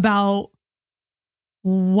comment about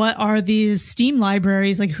what are these Steam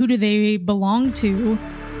libraries? Like, who do they belong to?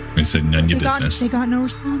 They said none of your business. They got no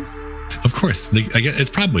response. Of course. I guess it's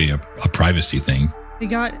probably a privacy thing.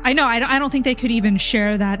 I don't think they could even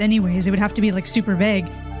share that anyways. It would have to be like super vague.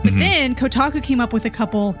 But then Kotaku came up with a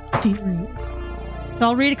couple theories. So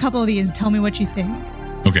I'll read a couple of these and tell me what you think.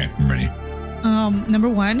 Okay, I'm ready. Number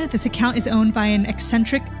 1, this account is owned by an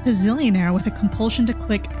eccentric bazillionaire with a compulsion to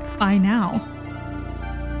click buy now.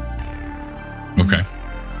 Okay.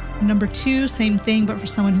 Number 2, same thing, but for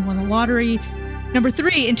someone who won the lottery. Number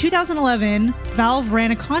 3, in 2011, Valve ran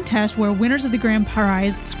a contest where winners of the grand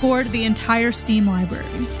prize scored the entire Steam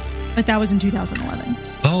library. But that was in 2011.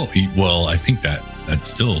 Oh, well, I think that's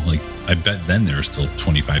still, like, I bet then there are still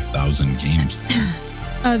 25,000 games.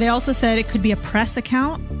 They also said it could be a press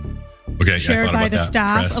account. Okay, shared by the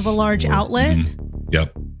staff of a large outlet.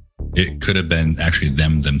 Yep. It could have been actually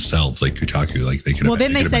them themselves, like Kotaku. Like they could have. Well,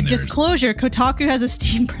 then they said disclosure. Kotaku has a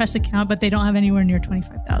Steam Press account, but they don't have anywhere near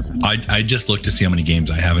 25,000. I just looked to see how many games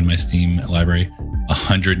I have in my Steam library.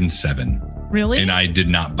 107. Really? And I did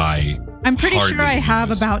not buy. I'm pretty sure I have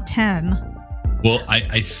about 10. Well, I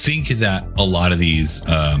think that a lot of these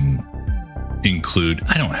include.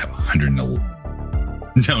 I don't have 111.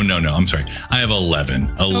 No. I'm sorry. I have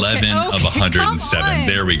 11. 11 of 107.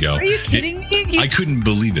 There we go. Are you kidding me? I couldn't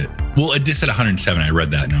believe it. Well, it just said 107. I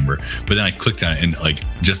read that number, but then I clicked on it and like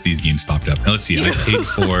just these games popped up. Now let's see. I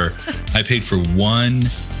paid for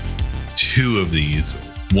 2 of these.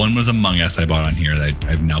 One was Among Us I bought on here that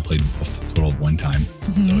I've now played a total of 1 time.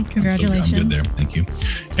 So congratulations. I'm good there. Thank you.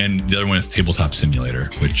 And the other one is Tabletop Simulator,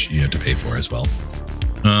 which you have to pay for as well.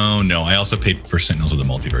 Oh no, I also paid for Sentinels of the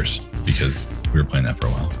Multiverse because we were playing that for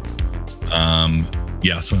a while.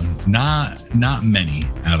 Yeah, so not many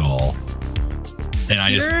at all. And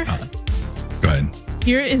I just go ahead.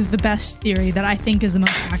 Here is the best theory that I think is the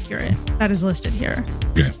most accurate that is listed here.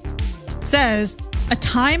 Okay. It says a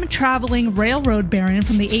time-traveling railroad baron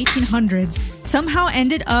from the 1800s somehow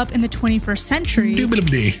ended up in the 21st century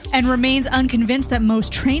and remains unconvinced that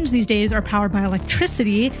most trains these days are powered by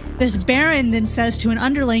electricity. This baron then says to an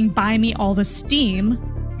underling, buy me all the steam.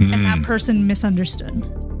 And that person misunderstood.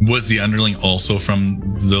 Was the underling also from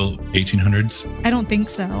the 1800s? I don't think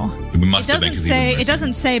so. It must have been. It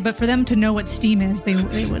doesn't say, but for them to know what steam is, they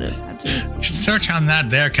would have had to. Search on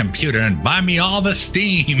their computer and buy me all the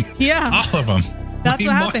steam. Yeah. All of them. That's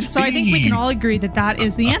what happened. So I think we can all agree that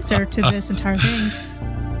is the answer to this entire thing.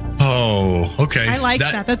 Oh, okay. I like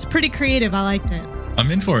that. That's pretty creative. I liked it. I'm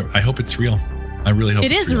in for it. I hope it's real. I really hope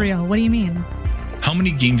it is real. What do you mean? How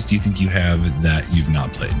many games do you think you have that you've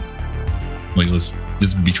not played? Like, let's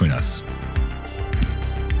Just between us.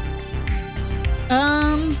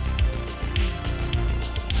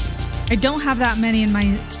 I don't have that many in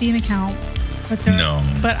my Steam account, but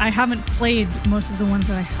but I haven't played most of the ones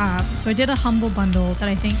that I have. So I did a Humble Bundle that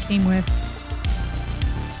I think came with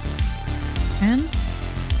 10.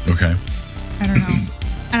 Okay. I don't know.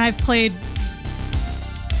 And I've played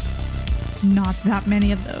not that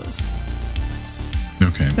many of those.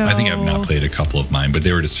 Okay. So, I think I've not played a couple of mine, but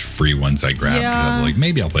they were just free ones I grabbed. Yeah. I was like,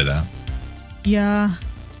 maybe I'll play that. Yeah.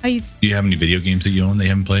 Do you have any video games that you own that you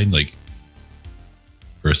haven't played, like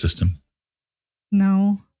for a system?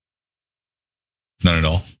 No. None at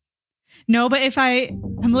all? No, but if I'm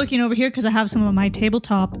looking over here because I have some of my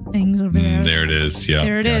tabletop things over there. There it is. Yeah.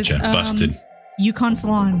 There it is. Busted. Yukon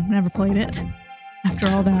Salon. Never played it. After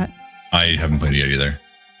all that. I haven't played it yet either.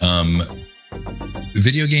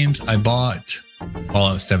 Video games, I bought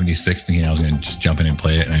Fallout 76 thinking I was going to just jump in and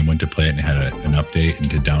play it. And I went to play it and it had an update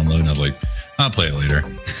and to download. And I was like, I'll play it later.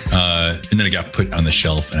 And then it got put on the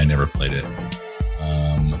shelf and I never played it.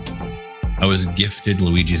 I was gifted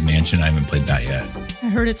Luigi's Mansion. I haven't played that yet. I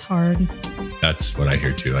heard it's hard. That's what I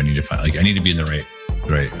hear too. I need to find, I need to be in the right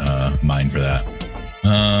mind for that.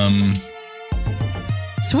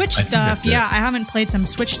 Switch stuff. Yeah, I haven't played some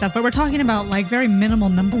Switch stuff, but we're talking about like very minimal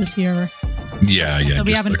numbers here. Yeah. That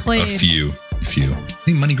we haven't played. A few. I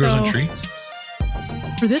think money grows on trees.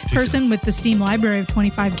 For this person with the Steam library of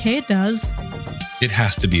 25K, it does. It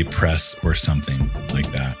has to be press or something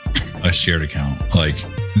like that. A shared account. Like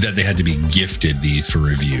that they had to be gifted these for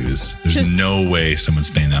reviews. There's no way someone's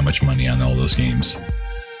spending that much money on all those games.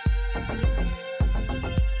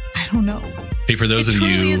 I don't know. Hey, for those of you,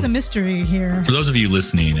 it truly is a mystery here. For those of you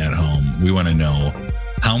listening at home, we want to know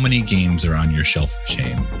how many games are on your shelf of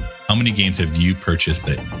shame. How many games have you purchased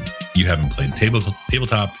that you haven't played?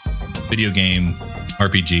 Tabletop, video game,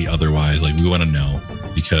 RPG, otherwise. Like we want to know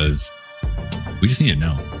because we just need to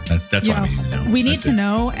know. That's why we need to know. We need to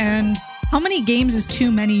know. And how many games is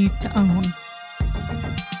too many to own?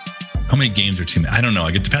 How many games are too many? I don't know.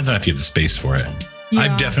 Like, it depends on if you have the space for it. Yeah.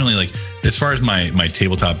 I've definitely, like, as far as my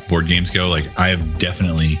tabletop board games go, like I have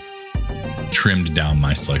definitely trimmed down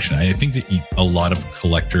my selection. I think that a lot of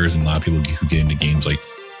collectors and a lot of people who get into games, like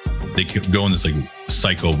they go in this like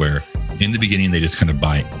cycle where in the beginning they just kind of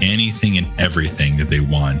buy anything and everything that they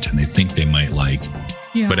want and they think they might like.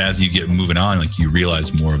 Yeah. But as you get moving on, like you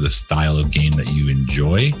realize more of the style of game that you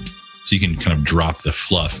enjoy. So you can kind of drop the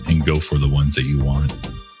fluff and go for the ones that you want.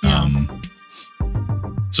 Yeah.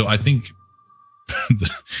 So I think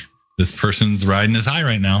this person's riding is high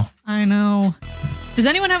right now. I know. Does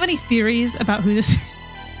anyone have any theories about who this is?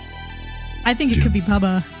 I think it could be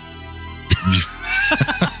Bubba.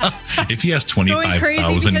 If he has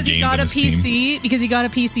 25,000 games he got on a his PC, team. Because he got a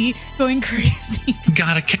PC, going crazy.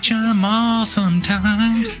 Gotta catch them all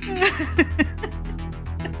sometimes.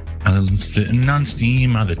 I'm sitting on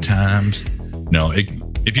Steam other times. No,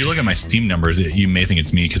 if you look at my Steam numbers, you may think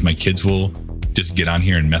it's me because my kids will just get on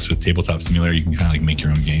here and mess with Tabletop Simulator. You can kind of like make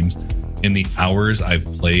your own games. And the hours I've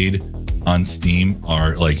played on Steam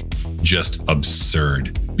are like just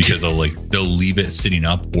absurd because they'll leave it sitting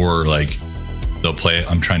up or like they'll play it.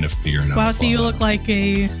 I'm trying to figure it out. Wow, so you look like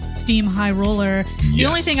a Steam high roller. Yes. The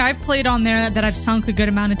only thing I've played on there that I've sunk a good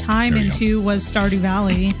amount of time into was Stardew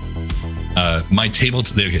Valley. My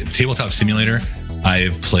Tabletop Simulator, I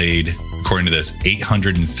have played, according to this,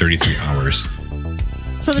 833 hours.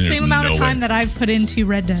 So the same amount of time that I've put into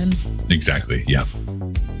Red Dead. Exactly. Yeah.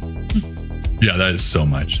 Yeah, that is so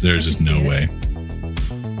much. There's just no way.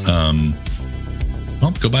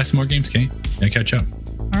 Well, go buy some more games, Kate. Yeah, catch up.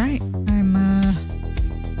 All right. I'm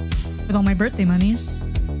with all my birthday monies.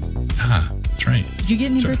 Ah, that's right. Did you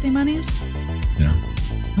get any birthday monies? No.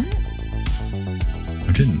 What?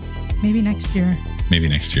 I didn't. Maybe next year.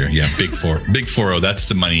 Yeah, big 4-0. That's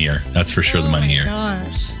the money year. That's for sure the money year. Oh my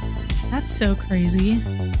gosh. That's so crazy.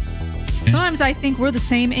 Sometimes I think we're the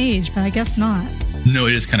same age, but I guess not. No,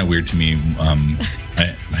 it is kind of weird to me.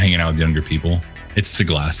 Hanging out with younger people. It's the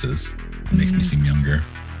glasses. It makes me seem younger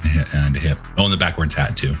and hip. Oh, and the backwards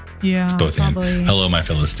hat too. Yeah, it's both probably. Hello, my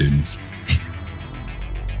fellow students.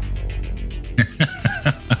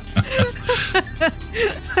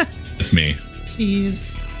 It's me.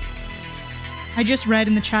 Jeez. I just read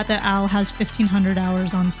in the chat that Al has 1,500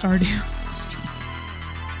 hours on Stardew.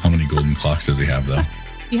 How many golden clocks does he have, though?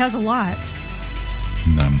 He has a lot.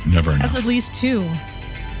 Never enough. That's at least 2.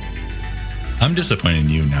 I'm disappointed in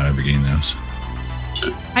you not ever getting those.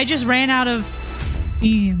 I just ran out of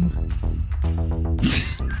Steam.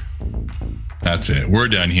 That's it. We're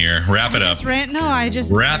done here. Wrap it up. Wrap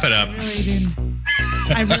it up.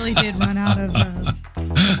 I really did run out of...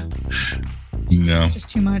 just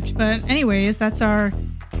too much. But anyways, that's our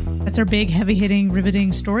big, heavy-hitting,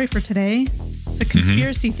 riveting story for today. It's a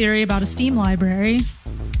conspiracy theory about a Steam library.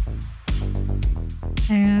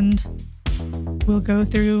 And we'll go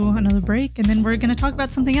through another break, and then we're going to talk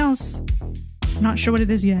about something else. I'm not sure what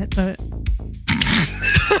it is yet, but...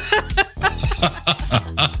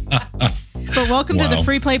 But welcome to the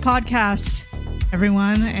Free Play Podcast,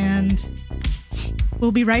 everyone, and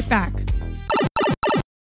we'll be right back.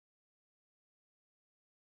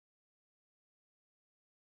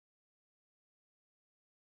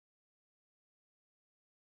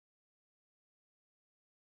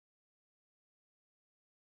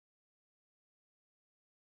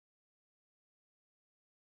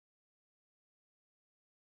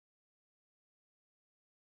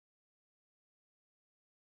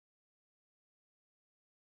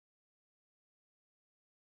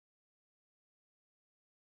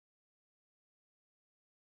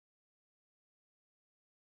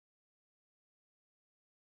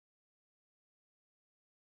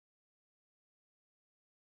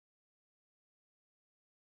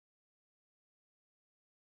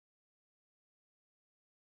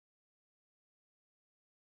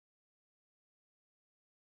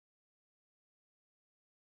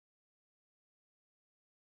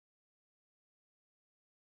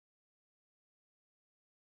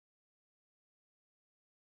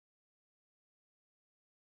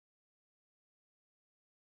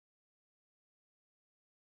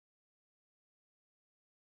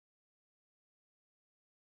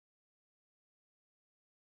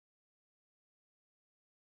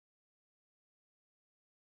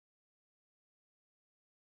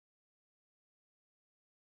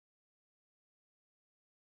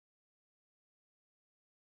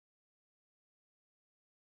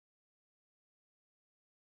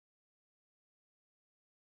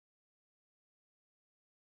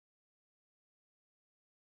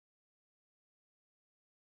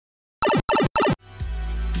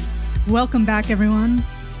 Welcome back, everyone.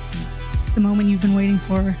 The moment you've been waiting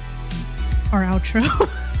for, our outro.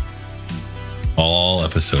 All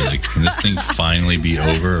episode. Like, can this thing finally be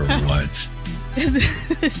over or what?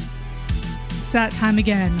 It's that time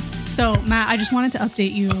again. So, Matt, I just wanted to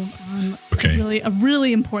update you on a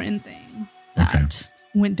really important thing that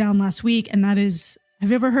went down last week, and that is, have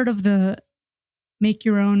you ever heard of the make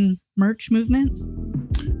your own merch movement?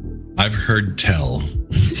 I've heard tell.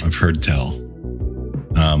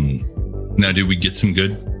 Now, did we get some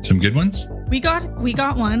good ones? We got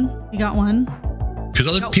one. Because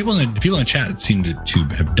other people in the chat seem to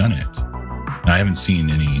have done it. I haven't seen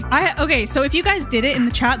any. Okay, so if you guys did it in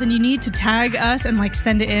the chat, then you need to tag us and like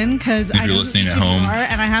send it in, because if you're listening at home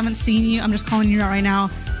and I haven't seen you, I'm just calling you out right now.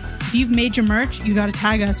 If you've made your merch, you got to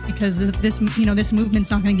tag us, because this movement's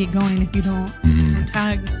not going to get going if you don't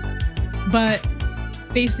tag. But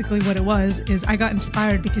basically what it was is I got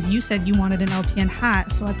inspired because you said you wanted an LTN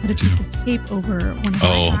hat, so I put a piece of tape over one of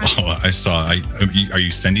my hats. I saw. Are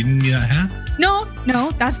you sending me that hat? No,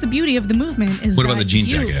 that's the beauty of the movement. Is what about the jean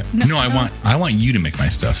jacket? No, I want you to make my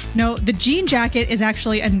stuff. No, the jean jacket is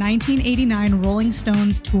actually a 1989 Rolling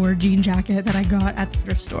Stones tour jean jacket that I got at the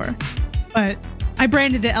thrift store, but I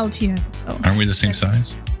branded it LTN. So aren't we the same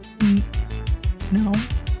size? No.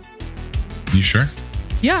 You sure?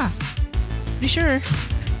 Yeah. Be sure.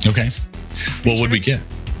 Okay. Well, what did we get?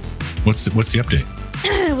 What's the update?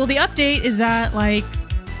 Well, the update is that like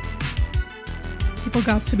people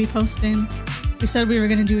got to be posting. We said we were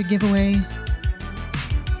going to do a giveaway,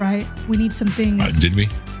 right? We need some things. Did we?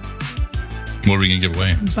 What are we going to give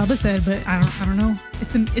away? Bubba said, but I don't know.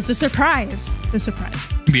 It's a surprise. It's a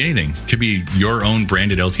surprise. Could be anything. Could be your own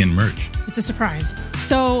branded LTN merch. It's a surprise.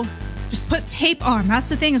 So just put tape on. That's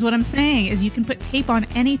the thing, is what I'm saying, is you can put tape on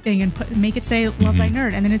anything and make it say Love Thy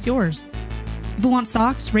Nerd, and then it's yours. People want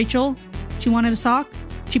socks. Rachel, she wanted a sock.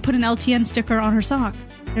 She put an LTN sticker on her sock.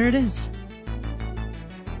 There it is.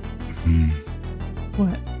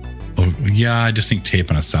 What? Oh, yeah, I just think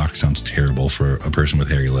tape on a sock sounds terrible for a person with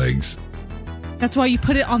hairy legs. That's why you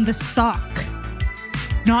put it on the sock,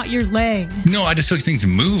 not your leg. No, I just feel like things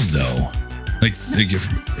move, though. Like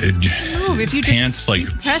if you pants, you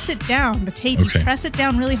press it down, the tape, you press it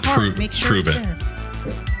down really hard. Make sure it's there.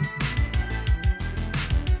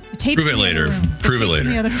 The tape's Prove it later. Prove it later.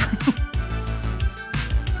 In the other room.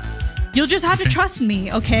 You'll just have to trust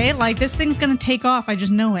me, okay? Like, this thing's gonna take off. I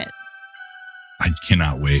just know it. I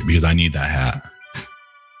cannot wait, because I need that hat.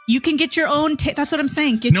 You can get your own tape. That's what I'm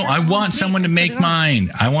saying. I want someone to make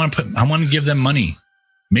mine. I want to give them money.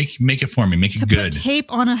 Make it for me. Make it good. Put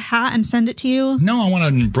tape on a hat and send it to you? No, I want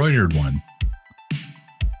an embroidered one.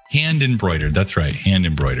 Hand embroidered. That's right. Hand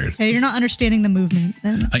embroidered. Okay, you're not understanding the movement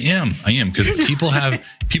then. I am because people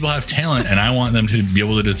have talent and I want them to be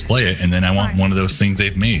able to display it. And then I want one of those things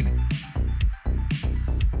they've made.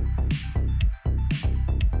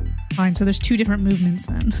 Fine. So there's two different movements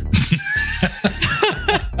then.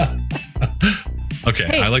 Okay.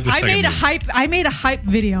 Hey, I like the second movement. I made a hype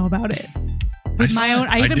video about it with my own.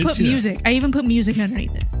 I even put music. I even put music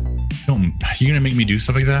underneath it. You're going to make me do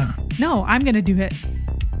stuff like that? No, I'm going to do it.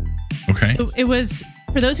 Okay. It was,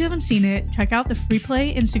 for those who haven't seen it, check out the Free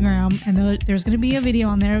Play Instagram, and there's going to be a video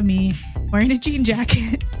on there of me wearing a jean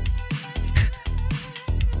jacket.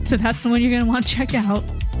 So that's the one you're going to want to check out.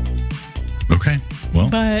 Okay. Well,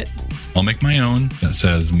 but I'll make my own that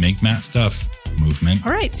says "Make Matt Stuff" movement.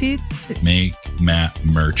 All right. See, Make Matt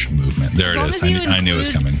merch movement. There it is. I knew it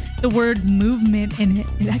was coming. The word movement in it,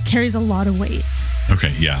 that carries a lot of weight.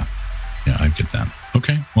 Okay. Yeah. Yeah, I get that.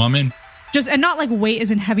 Okay. Well, I'm in. And not like weight as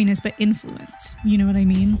in heaviness, but influence. You know what I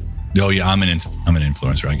mean? Oh yeah, I'm an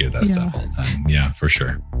influencer. I get that stuff all the time. Yeah, for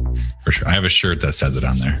sure. For sure. I have a shirt that says it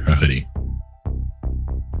on there, a hoodie.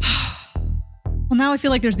 Well, now I feel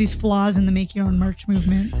like there's these flaws in the make your own merch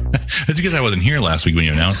movement. That's because I wasn't here last week when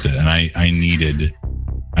you announced it, and I needed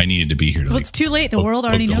to be here. Well, it's too late. The world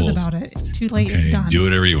already knows about it. It's too late. Okay, it's done. Do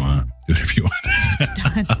whatever you want. Do whatever you want. It's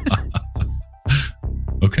done.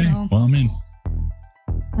 Okay. Well, I'm in.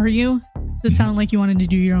 Are you? Does it sound like you wanted to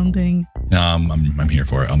do your own thing? I'm here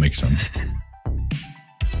for it. I'll make some.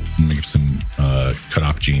 I'll make some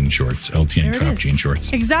cut-off jean shorts. LTN cut-off jean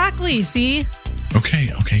shorts. Exactly. See?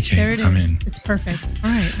 Okay. There it is. I'm in. It's perfect.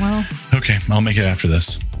 All right. Well. Okay. I'll make it after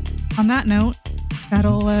this. On that note,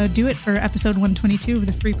 that'll do it for episode 122 of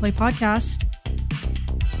the Free Play Podcast.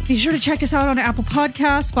 Be sure to check us out on Apple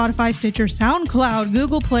Podcasts, Spotify, Stitcher, SoundCloud,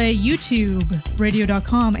 Google Play, YouTube,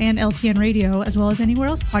 radio.com, and LTN Radio, as well as anywhere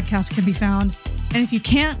else podcasts can be found. And if you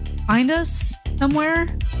can't find us somewhere,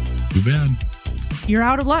 too bad. You're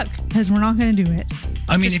out of luck because we're not going to do it.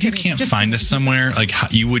 I mean, if you can't find us somewhere, like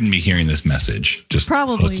you wouldn't be hearing this message. Just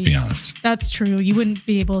probably. Let's be honest. That's true. You wouldn't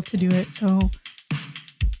be able to do it. So.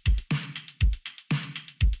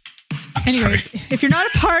 Anyways, if you're not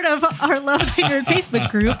a part of our Love Thy Nerd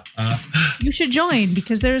Facebook group, you should join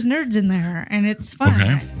because there's nerds in there and it's fun.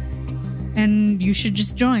 Okay. And you should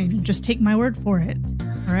just join. Just take my word for it.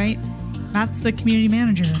 All right? That's the community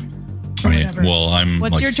manager. Right. Well,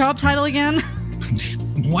 What's your job title again?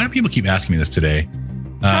 Why do people keep asking me this today?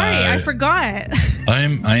 Sorry, I forgot.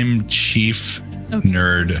 I'm chief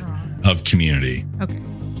nerd of community. Okay.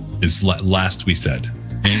 It's last we said.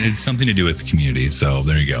 And it's something to do with community. So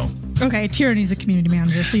there you go. Okay, Tyranny's a community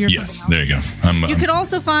manager, so you're yes. There you go. You can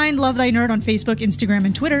also find Love Thy Nerd on Facebook, Instagram,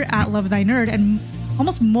 and Twitter at Love Thy Nerd, and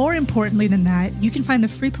almost more importantly than that, you can find the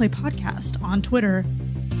Free Play Podcast on Twitter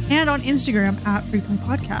and on Instagram at Free Play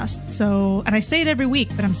Podcast. So, and I say it every week,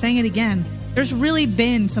 but I'm saying it again. There's really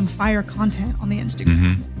been some fire content on the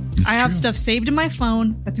Instagram. Mm-hmm. I have stuff saved in my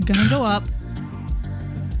phone that's gonna go up.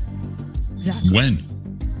 Exactly. When?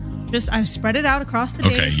 I've spread it out across the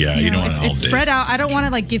days. Okay, yeah, you don't want it all it's spread out. I don't want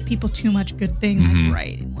to like give people too much good thing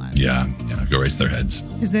right in one. Yeah, go right to their heads.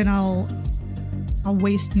 Because then I'll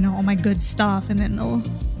waste all my good stuff, and then they'll.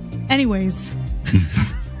 Anyways.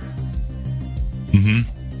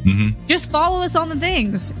 Just follow us on the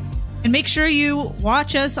things, and make sure you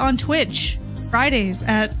watch us on Twitch Fridays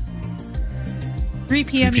at 3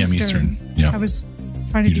 p.m. Eastern. Yeah, I was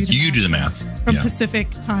trying to do the you do the math from Pacific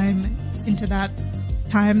time into that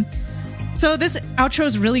time. So this outro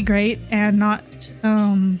is really great and not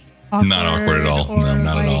awkward. Not awkward at all. No,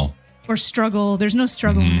 not at all. Or struggle. There's no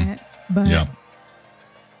struggle in it. But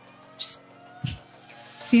just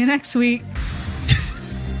see you next week.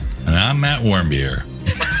 And I'm Matt Warmbier.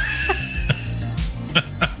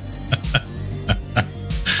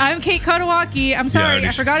 I'm Kate Katawaki. I'm sorry.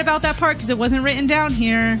 I forgot about that part because it wasn't written down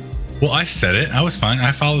here. Well, I said it. I was fine.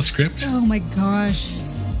 I followed the script. Oh my gosh.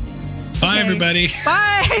 Bye, everybody.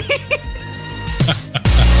 Bye.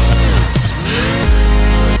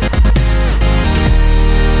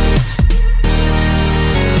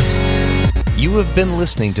 You have been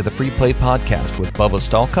listening to the Free Play Podcast with Bubba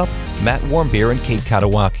Stallcup, Matt Warmbier, and Kate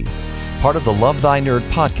Katawaki, part of the Love Thy Nerd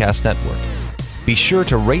Podcast Network. Be sure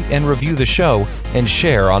to rate and review the show and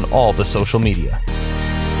share on all the social media.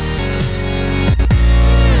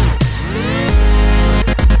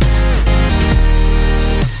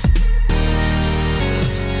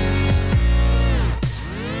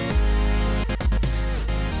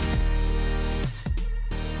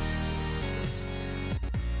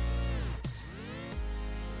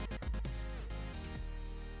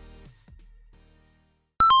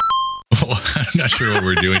 I'm not sure what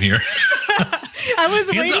we're doing here. I was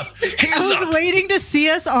Hands waiting. up. Hands up. Waiting to see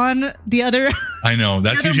us on the other. I know.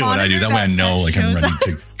 That's usually what I do. That way I know like I'm ready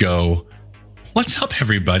to go. What's up,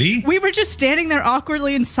 everybody? We were just standing there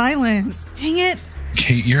awkwardly in silence. Dang it.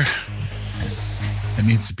 Kate, that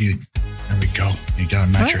needs to be, there we go. You gotta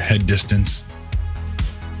match your head distance.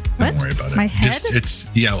 Don't worry about it. My head?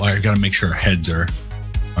 I gotta make sure our heads are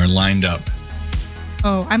lined up.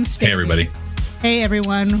 Oh, I'm staying. Hey, everybody. Hey,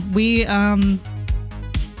 everyone. We,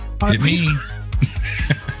 Hit me.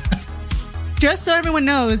 Just so everyone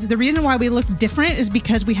knows, the reason why we look different is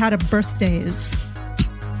because we had a birthdays.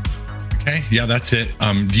 Okay, yeah, that's it.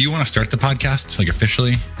 Do you want to start the podcast like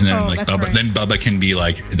officially, and then Bubba can be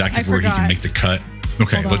like that where he can make the cut.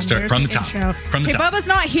 Okay, let's start from the top. From the top. Bubba's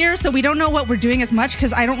not here, so we don't know what we're doing as much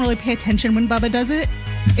because I don't really pay attention when Bubba does it.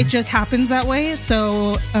 It just happens that way.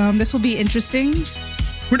 So this will be interesting.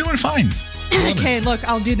 We're doing fine. Okay, look,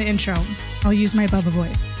 I'll do the intro. I'll use my Bubba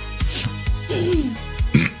voice.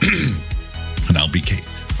 And I'll be Kate.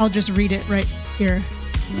 I'll just read it right here.